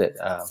all loved it.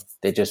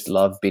 They just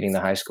love beating the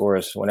high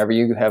scores. Whenever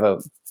you have a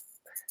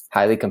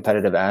highly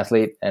competitive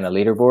athlete and a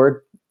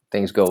leaderboard,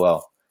 things go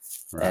well,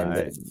 and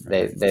Right.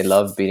 Right. they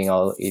love beating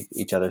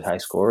each other's high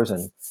scores.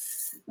 And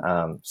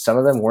some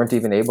of them weren't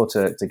even able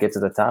to get to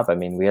the top. I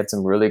mean, we had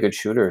some really good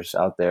shooters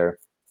out there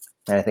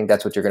And I think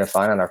that's what you're going to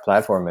find on our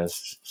platform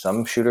is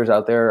some shooters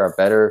out there are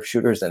better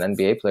shooters than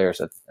NBA players.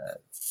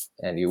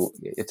 And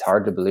it's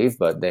hard to believe,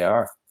 but they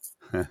are.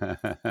 So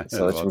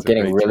Well, it's it's a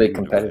getting great really training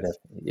competitive.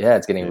 device. Yeah,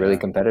 it's getting really Yeah,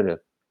 competitive.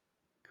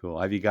 cool.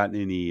 Have you gotten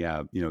any,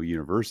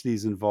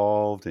 universities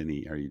involved? Are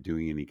you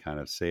doing any kind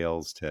of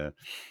sales to,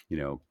 you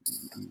know,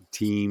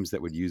 teams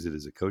that would use it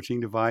as a coaching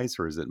device,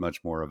 or is it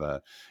much more of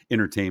a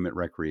entertainment,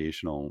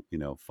 recreational,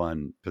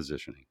 fun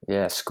positioning?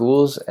 Yeah,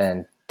 schools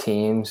and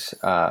teams,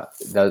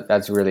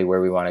 that's really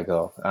where we want to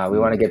go. We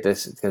want to Mm, get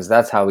this because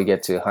that's how we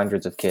get to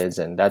hundreds of kids,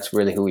 and that's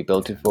really who we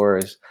built it yeah, for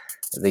is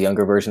the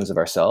younger versions of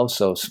ourselves.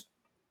 So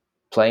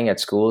playing at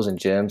schools and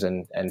gyms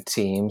and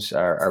teams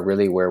are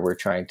really where we're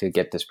trying to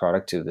get this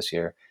product to this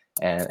year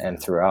and yeah,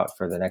 throughout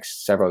for the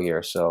next several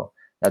years. So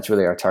that's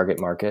really our target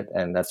market,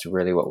 and that's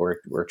really what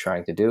we're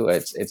trying to do.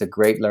 It's a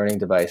great learning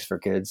device for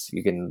kids.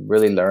 You can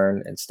really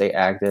learn and stay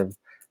active.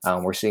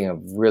 We're seeing a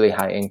really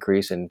high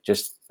increase in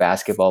just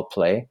basketball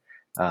play.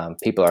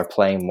 People are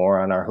playing more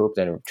on our hoop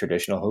than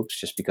traditional hoops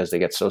just because they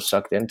get so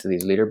sucked into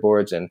these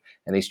leaderboards and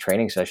these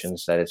training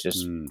sessions that it's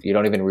just mm, you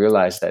don't even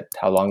realize that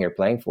how long you're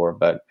playing for.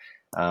 But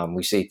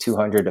we see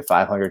 200 to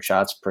 500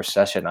 shots per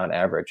session on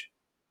average.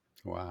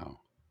 wow.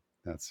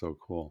 That's so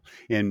cool.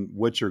 And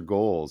what's your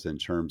goals in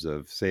terms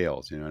of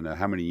sales? And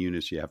how many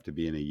units you have to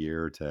be in a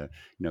year to,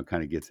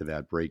 kind of get to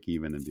that break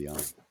even and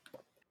beyond?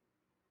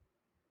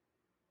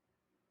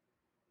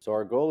 So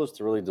our goal is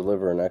to really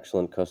deliver an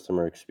excellent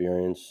customer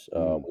experience.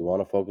 Mm, We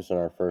want to focus on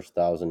our first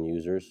 1,000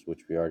 users,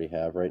 which we already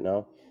have right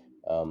now.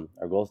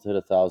 Our goal is to hit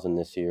 1,000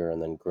 this year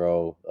and then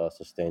grow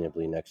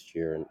sustainably next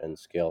year and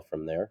scale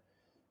from there.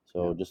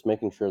 yeah. So just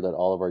making sure that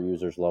all of our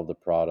users love the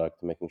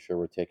product, making sure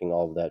we're taking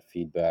all of that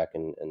feedback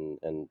and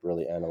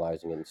really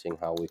analyzing it and seeing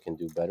how we can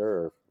do better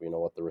or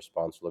what the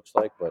response looks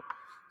like. But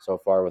so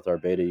far with our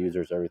beta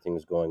users, everything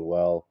is going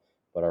well.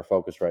 But our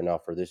focus right now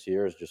for this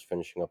year is just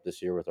finishing up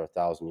this year with our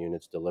 1,000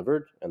 units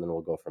delivered, and then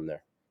we'll go from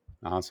there.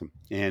 Awesome.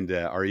 And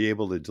are you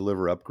able to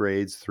deliver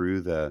upgrades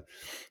through the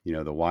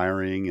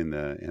wiring and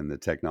the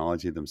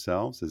technology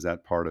themselves? Is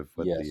that part of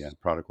what the Yes,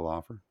 product will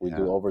offer? we Yeah,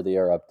 do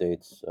over-the-air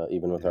updates.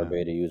 Even with our yeah.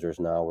 beta users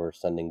now, we're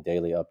sending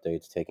daily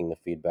updates, taking the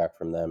feedback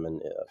from them,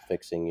 and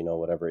fixing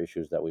whatever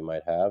issues that we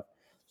might have.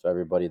 So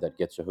everybody that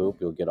gets a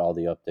hoop, you'll get all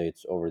the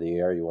updates over the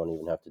air. You won't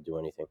even have to do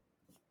anything.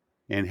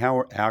 And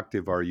how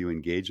active are you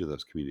engaged with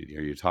those community?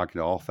 Are you talking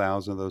to all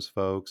 1,000 of those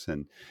folks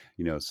and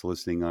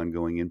soliciting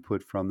ongoing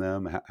input from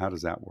them? How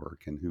does that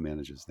work, and who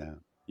manages that?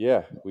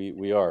 Yeah,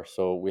 we are.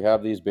 So we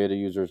have these beta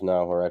users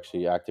now who are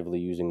actually actively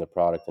using the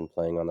product and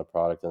playing on the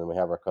product, and then we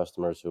have our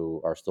customers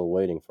who are still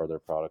waiting for their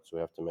products. So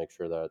we have to make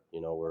sure that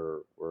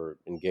we're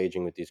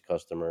engaging with these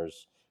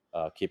customers,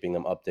 keeping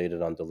them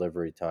updated on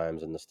delivery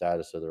times and the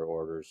status of their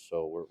orders.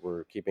 So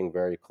we're keeping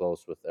very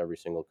close with every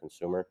single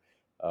consumer.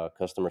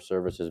 Customer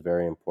service is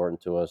very important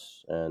to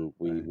us, and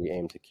we Right. we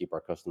aim to keep our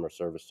customer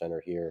service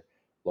center here,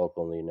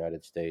 local in the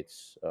United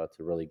States,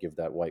 to really give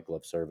that white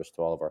glove service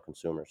to all of our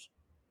consumers.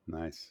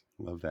 Nice.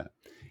 Love that.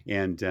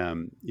 And,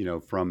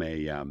 from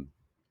a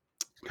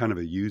kind of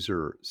a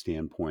user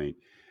standpoint,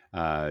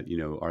 are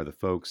the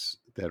folks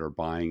that are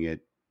buying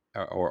it,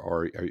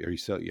 or are you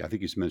selling? I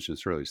think you mentioned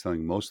this earlier,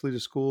 selling mostly to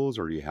schools,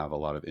 or do you have a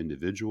lot of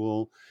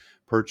individual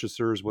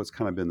purchasers? What's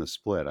kind of been the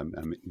split?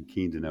 I'm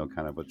keen to know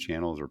kind of what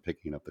channels are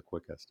picking up the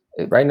quickest.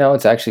 Right now,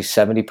 it's actually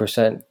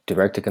 70%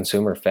 direct to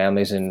consumer.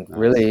 Families in Nice.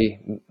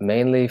 really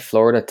mainly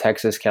Florida,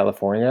 Texas,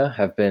 California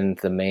have been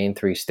the main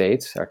three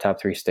states, our top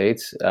three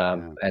states,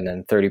 Yeah. and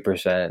then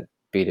 30%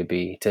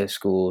 B2B to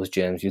schools,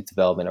 gyms, youth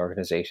development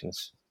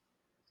organizations.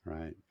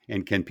 Right.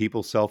 And can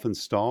people self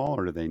install,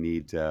 or do they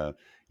need,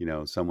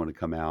 someone to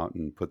come out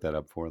and put that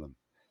up for them?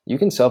 You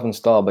can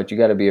self-install, but you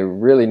got to be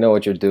really know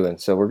what you're doing.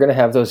 So we're gonna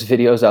have those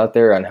videos out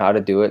there on how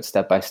to do it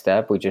step by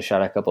step. We just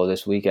shot a couple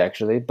this week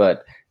actually,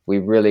 but we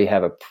really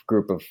have a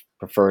group of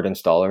preferred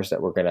installers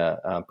that we're gonna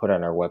put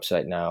on our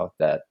website now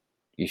that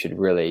you should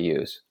really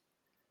use.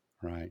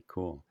 Right,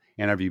 cool.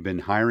 And have you been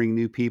hiring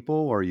new people,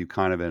 or are you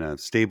kind of in a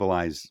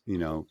stabilized,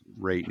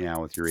 rate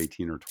now with your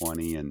 18 or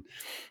 20 and,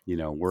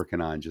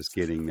 working on just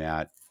getting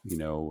that,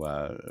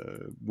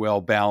 well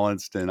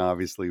balanced and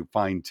obviously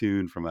fine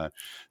tuned from a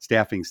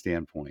staffing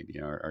standpoint?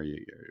 Are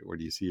you, or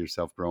do you see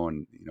yourself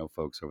growing,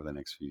 folks over the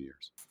next few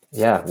years?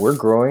 Yeah, we're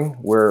growing.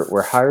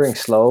 We're hiring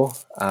slow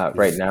Yeah,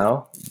 right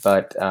now,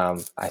 but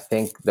I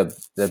think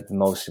the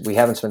most we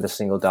haven't spent a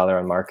single dollar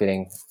on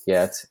marketing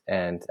yet,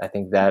 and I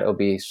think that'll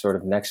be sort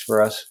of next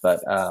for us.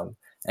 But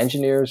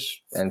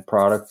engineers and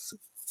products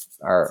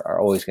are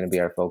always going to be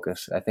our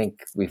focus. I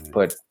think we've right,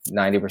 put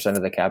 90%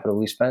 of the capital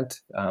we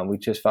spent. We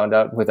just found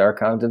out with our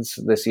accountants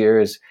this year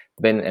has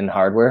been in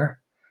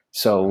hardware.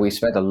 So we right.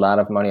 spent a lot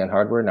of money on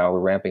hardware. Now we're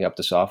ramping up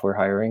the software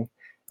hiring.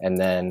 And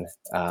then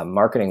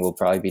marketing will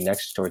probably be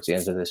next towards the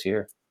end of this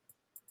year.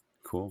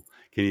 Cool.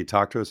 Can you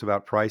talk to us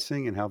about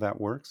pricing and how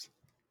that works?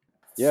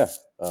 Yeah.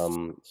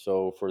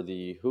 So for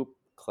the Hoop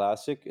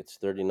Classic, it's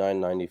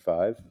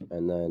 $39.95,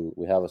 and then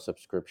we have a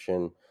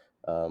subscription.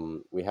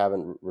 We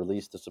haven't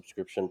released the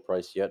subscription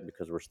price yet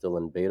because we're still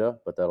in beta,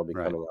 but that'll be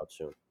Right. coming out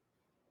soon.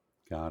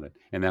 Got it.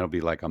 And that'll be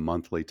like a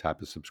monthly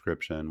type of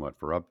subscription, what,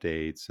 for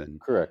updates and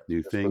Correct. new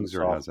Just for the things,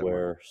 or how's that work?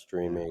 software, Yeah.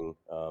 streaming,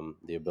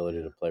 the ability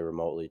Yeah. to play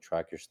remotely,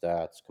 track your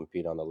stats,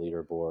 compete on the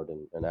leaderboard,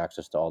 and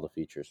access to all the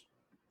features.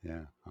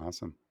 Yeah.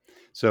 Awesome.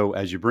 So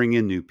as you bring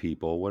in new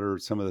people, what are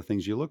some of the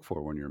things you look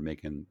for when you're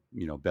making,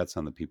 bets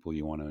on the people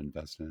you want to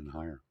invest in and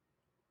hire?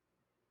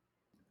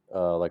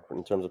 Like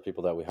in terms of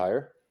people that we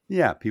hire.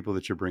 Yeah, people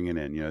that you're bringing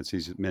in. It's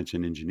easy to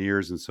mention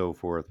engineers and so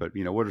forth, but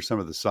what are some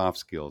of the soft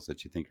skills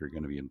that you think are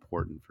going to be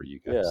important for you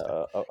Yeah, guys to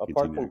apart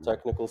continue from to grow?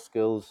 technical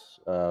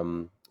skills,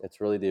 it's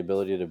really the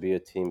ability to be a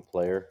team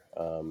player.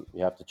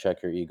 You have to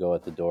check your ego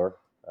at the door.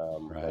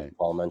 Like Right.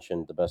 Paul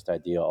mentioned, the best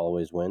idea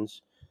always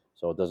wins.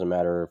 So it doesn't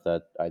matter if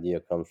that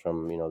idea comes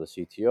from the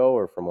CTO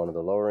or from one of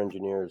the lower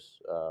engineers.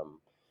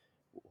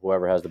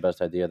 Whoever has the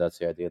best idea, that's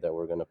the idea that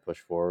we're going to push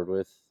forward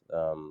with.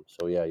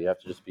 So yeah, you have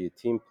to just be a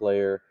team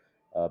player,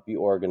 be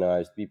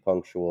organized, be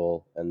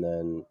punctual, and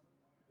then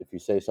if you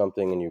say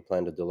something and you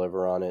plan to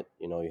deliver on it,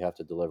 you have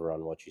to deliver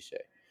on what you say.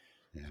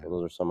 Yeah. So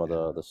those are some of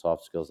Yeah. the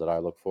soft skills that I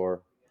look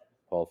for.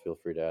 Paul, feel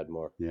free to add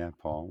more. Yeah,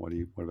 Paul, what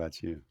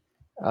about you?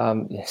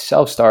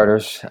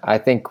 Self-starters, I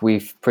think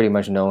we've pretty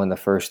much known the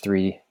first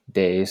 3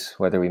 days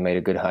whether we made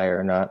a good hire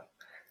or not.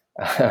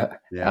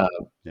 Yeah. uh,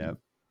 Yeah.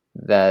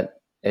 that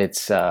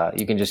it's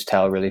you can just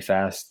tell really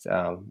fast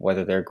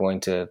whether they're going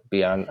to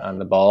be on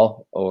the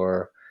ball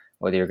or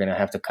whether you're going to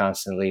have to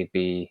constantly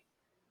be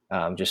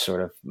just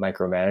sort of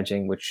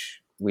micromanaging,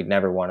 which we'd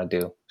never want to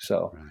do.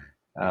 So Right.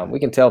 Right. we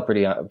can tell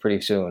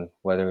pretty soon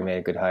whether we made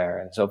a good hire.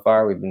 And so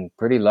far, we've been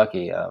pretty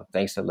lucky,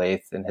 thanks to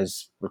Lyth and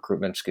his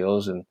recruitment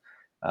skills, and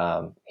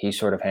he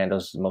sort of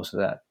handles most of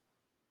that.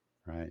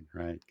 Right,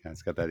 right.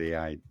 It's got that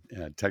AI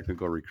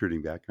technical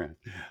recruiting background.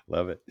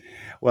 Love it.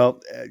 Well,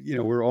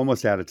 we're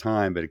almost out of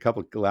time, but a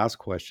couple of last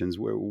questions.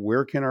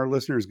 Where can our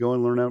listeners go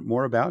and learn out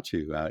more about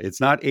you? It's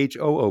not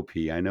HOOP,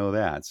 I know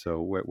that. So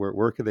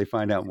where can they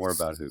find out more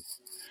about Huupe?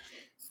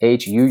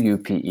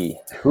 HUUPE,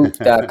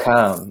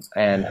 hoop.com,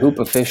 and Hoop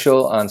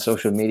Official on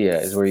social media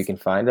is where you can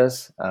find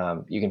us.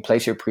 You can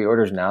place your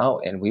pre-orders now,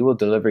 and we will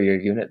deliver your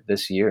unit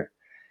this year.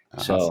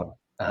 Awesome. So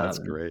That's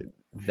great.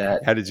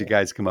 that How did you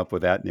guys come up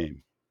with that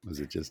name? Was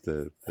it just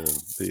the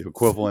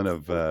equivalent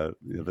of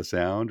the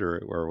sound,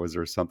 or was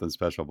there something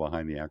special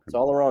behind the It's acronym?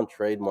 all around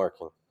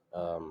trademarking.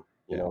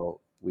 Yeah,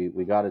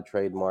 We got it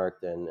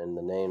trademarked, and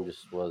the name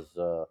just was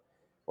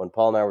when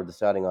Paul and I were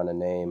deciding on a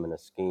name and a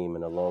scheme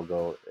and a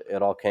logo.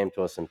 It all came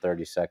to us in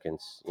 30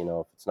 seconds.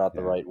 If it's not the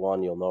yeah. right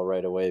one, you'll know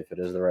right away. If it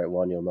is the right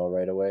one, you'll know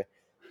right away.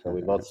 So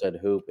we both said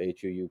Hoop,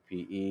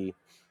 HUUPE.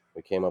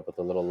 We came up with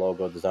a little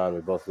logo design.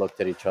 We both looked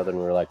at each other and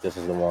we were like, "This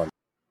is the one."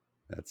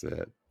 That's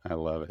it. I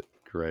love it.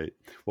 Great.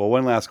 Well,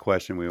 one last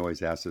question. We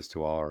always ask this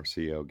to all our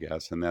CEO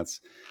guests, and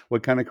that's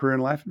what kind of career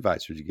and life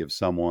advice would you give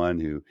someone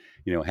who,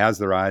 has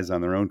their eyes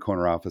on their own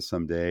corner office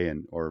someday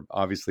or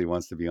obviously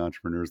wants to be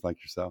entrepreneurs like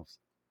yourselves?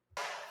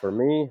 For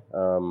me,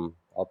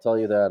 I'll tell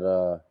you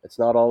that it's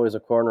not always a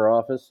corner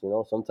office.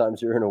 Sometimes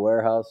you're in a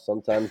warehouse,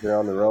 sometimes you're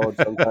on the road,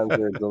 sometimes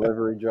you're a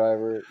delivery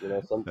driver.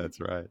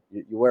 That's right.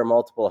 You wear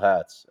multiple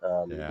hats.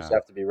 You just Yeah,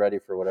 have to be ready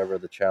for whatever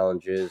the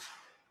challenge is.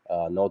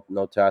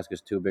 No task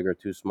is too big or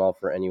too small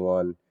for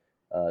anyone,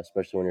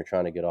 especially when you're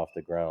trying to get off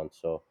the ground.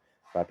 So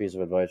my piece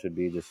of advice would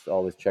be just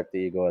always check the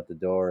ego at the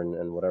door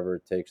and whatever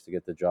it takes to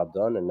get the job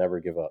done and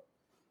never give up.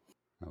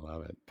 I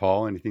love it.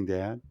 Paul, anything to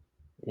add?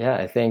 Yeah,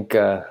 I think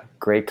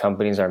great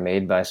companies are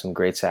made by some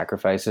great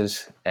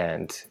sacrifices,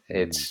 and Mm,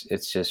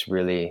 it's just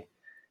really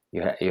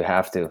you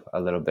have to a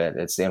little bit.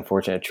 It's the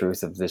unfortunate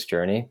truth of this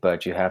journey,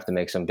 but you have to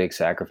make some big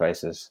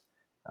sacrifices.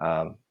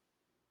 Um,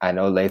 I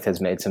know Lyth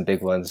has made some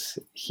big ones.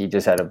 He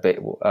just had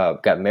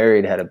got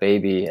married, had a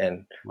baby,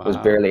 and was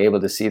wow. barely able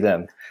to see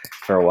them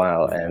for a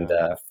while. And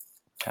Yeah,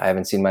 I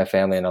haven't seen my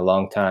family in a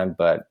long time,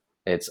 but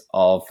it's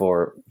all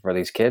for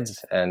these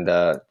kids, and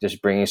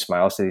just bringing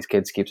smiles to these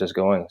kids keeps us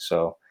going.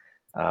 So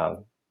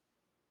um,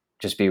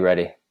 just be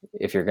ready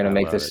if you're going to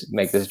I love it.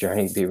 make this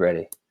journey. Be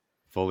ready.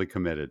 Fully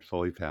committed,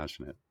 fully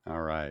passionate. All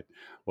right.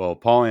 Well,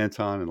 Paul,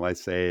 Anton, and Lyth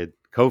Saeed,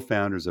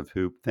 co-founders of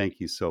Huupe, thank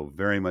you so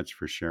very much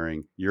for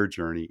sharing your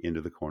journey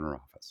into the corner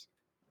office.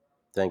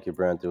 Thank you,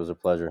 Brent. It was a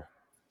pleasure.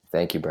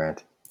 Thank you,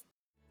 Brent.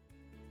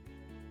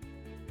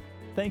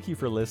 Thank you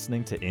for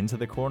listening to Into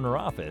the Corner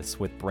Office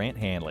with Brant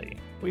Hanley.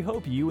 We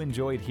hope you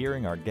enjoyed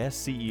hearing our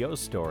guest CEO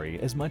story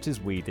as much as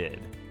we did.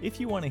 If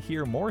you want to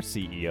hear more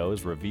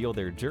CEOs reveal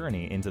their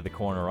journey into the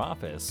corner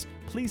office,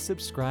 please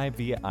subscribe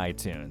via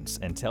iTunes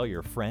and tell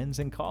your friends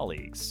and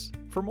colleagues.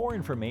 For more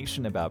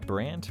information about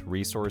Brant,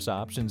 Resource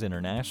Options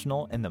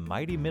International, and the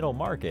mighty middle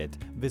market,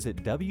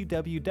 visit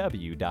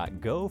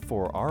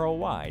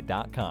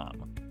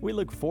www.goforroi.com. We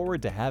look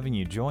forward to having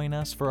you join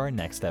us for our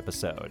next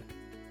episode.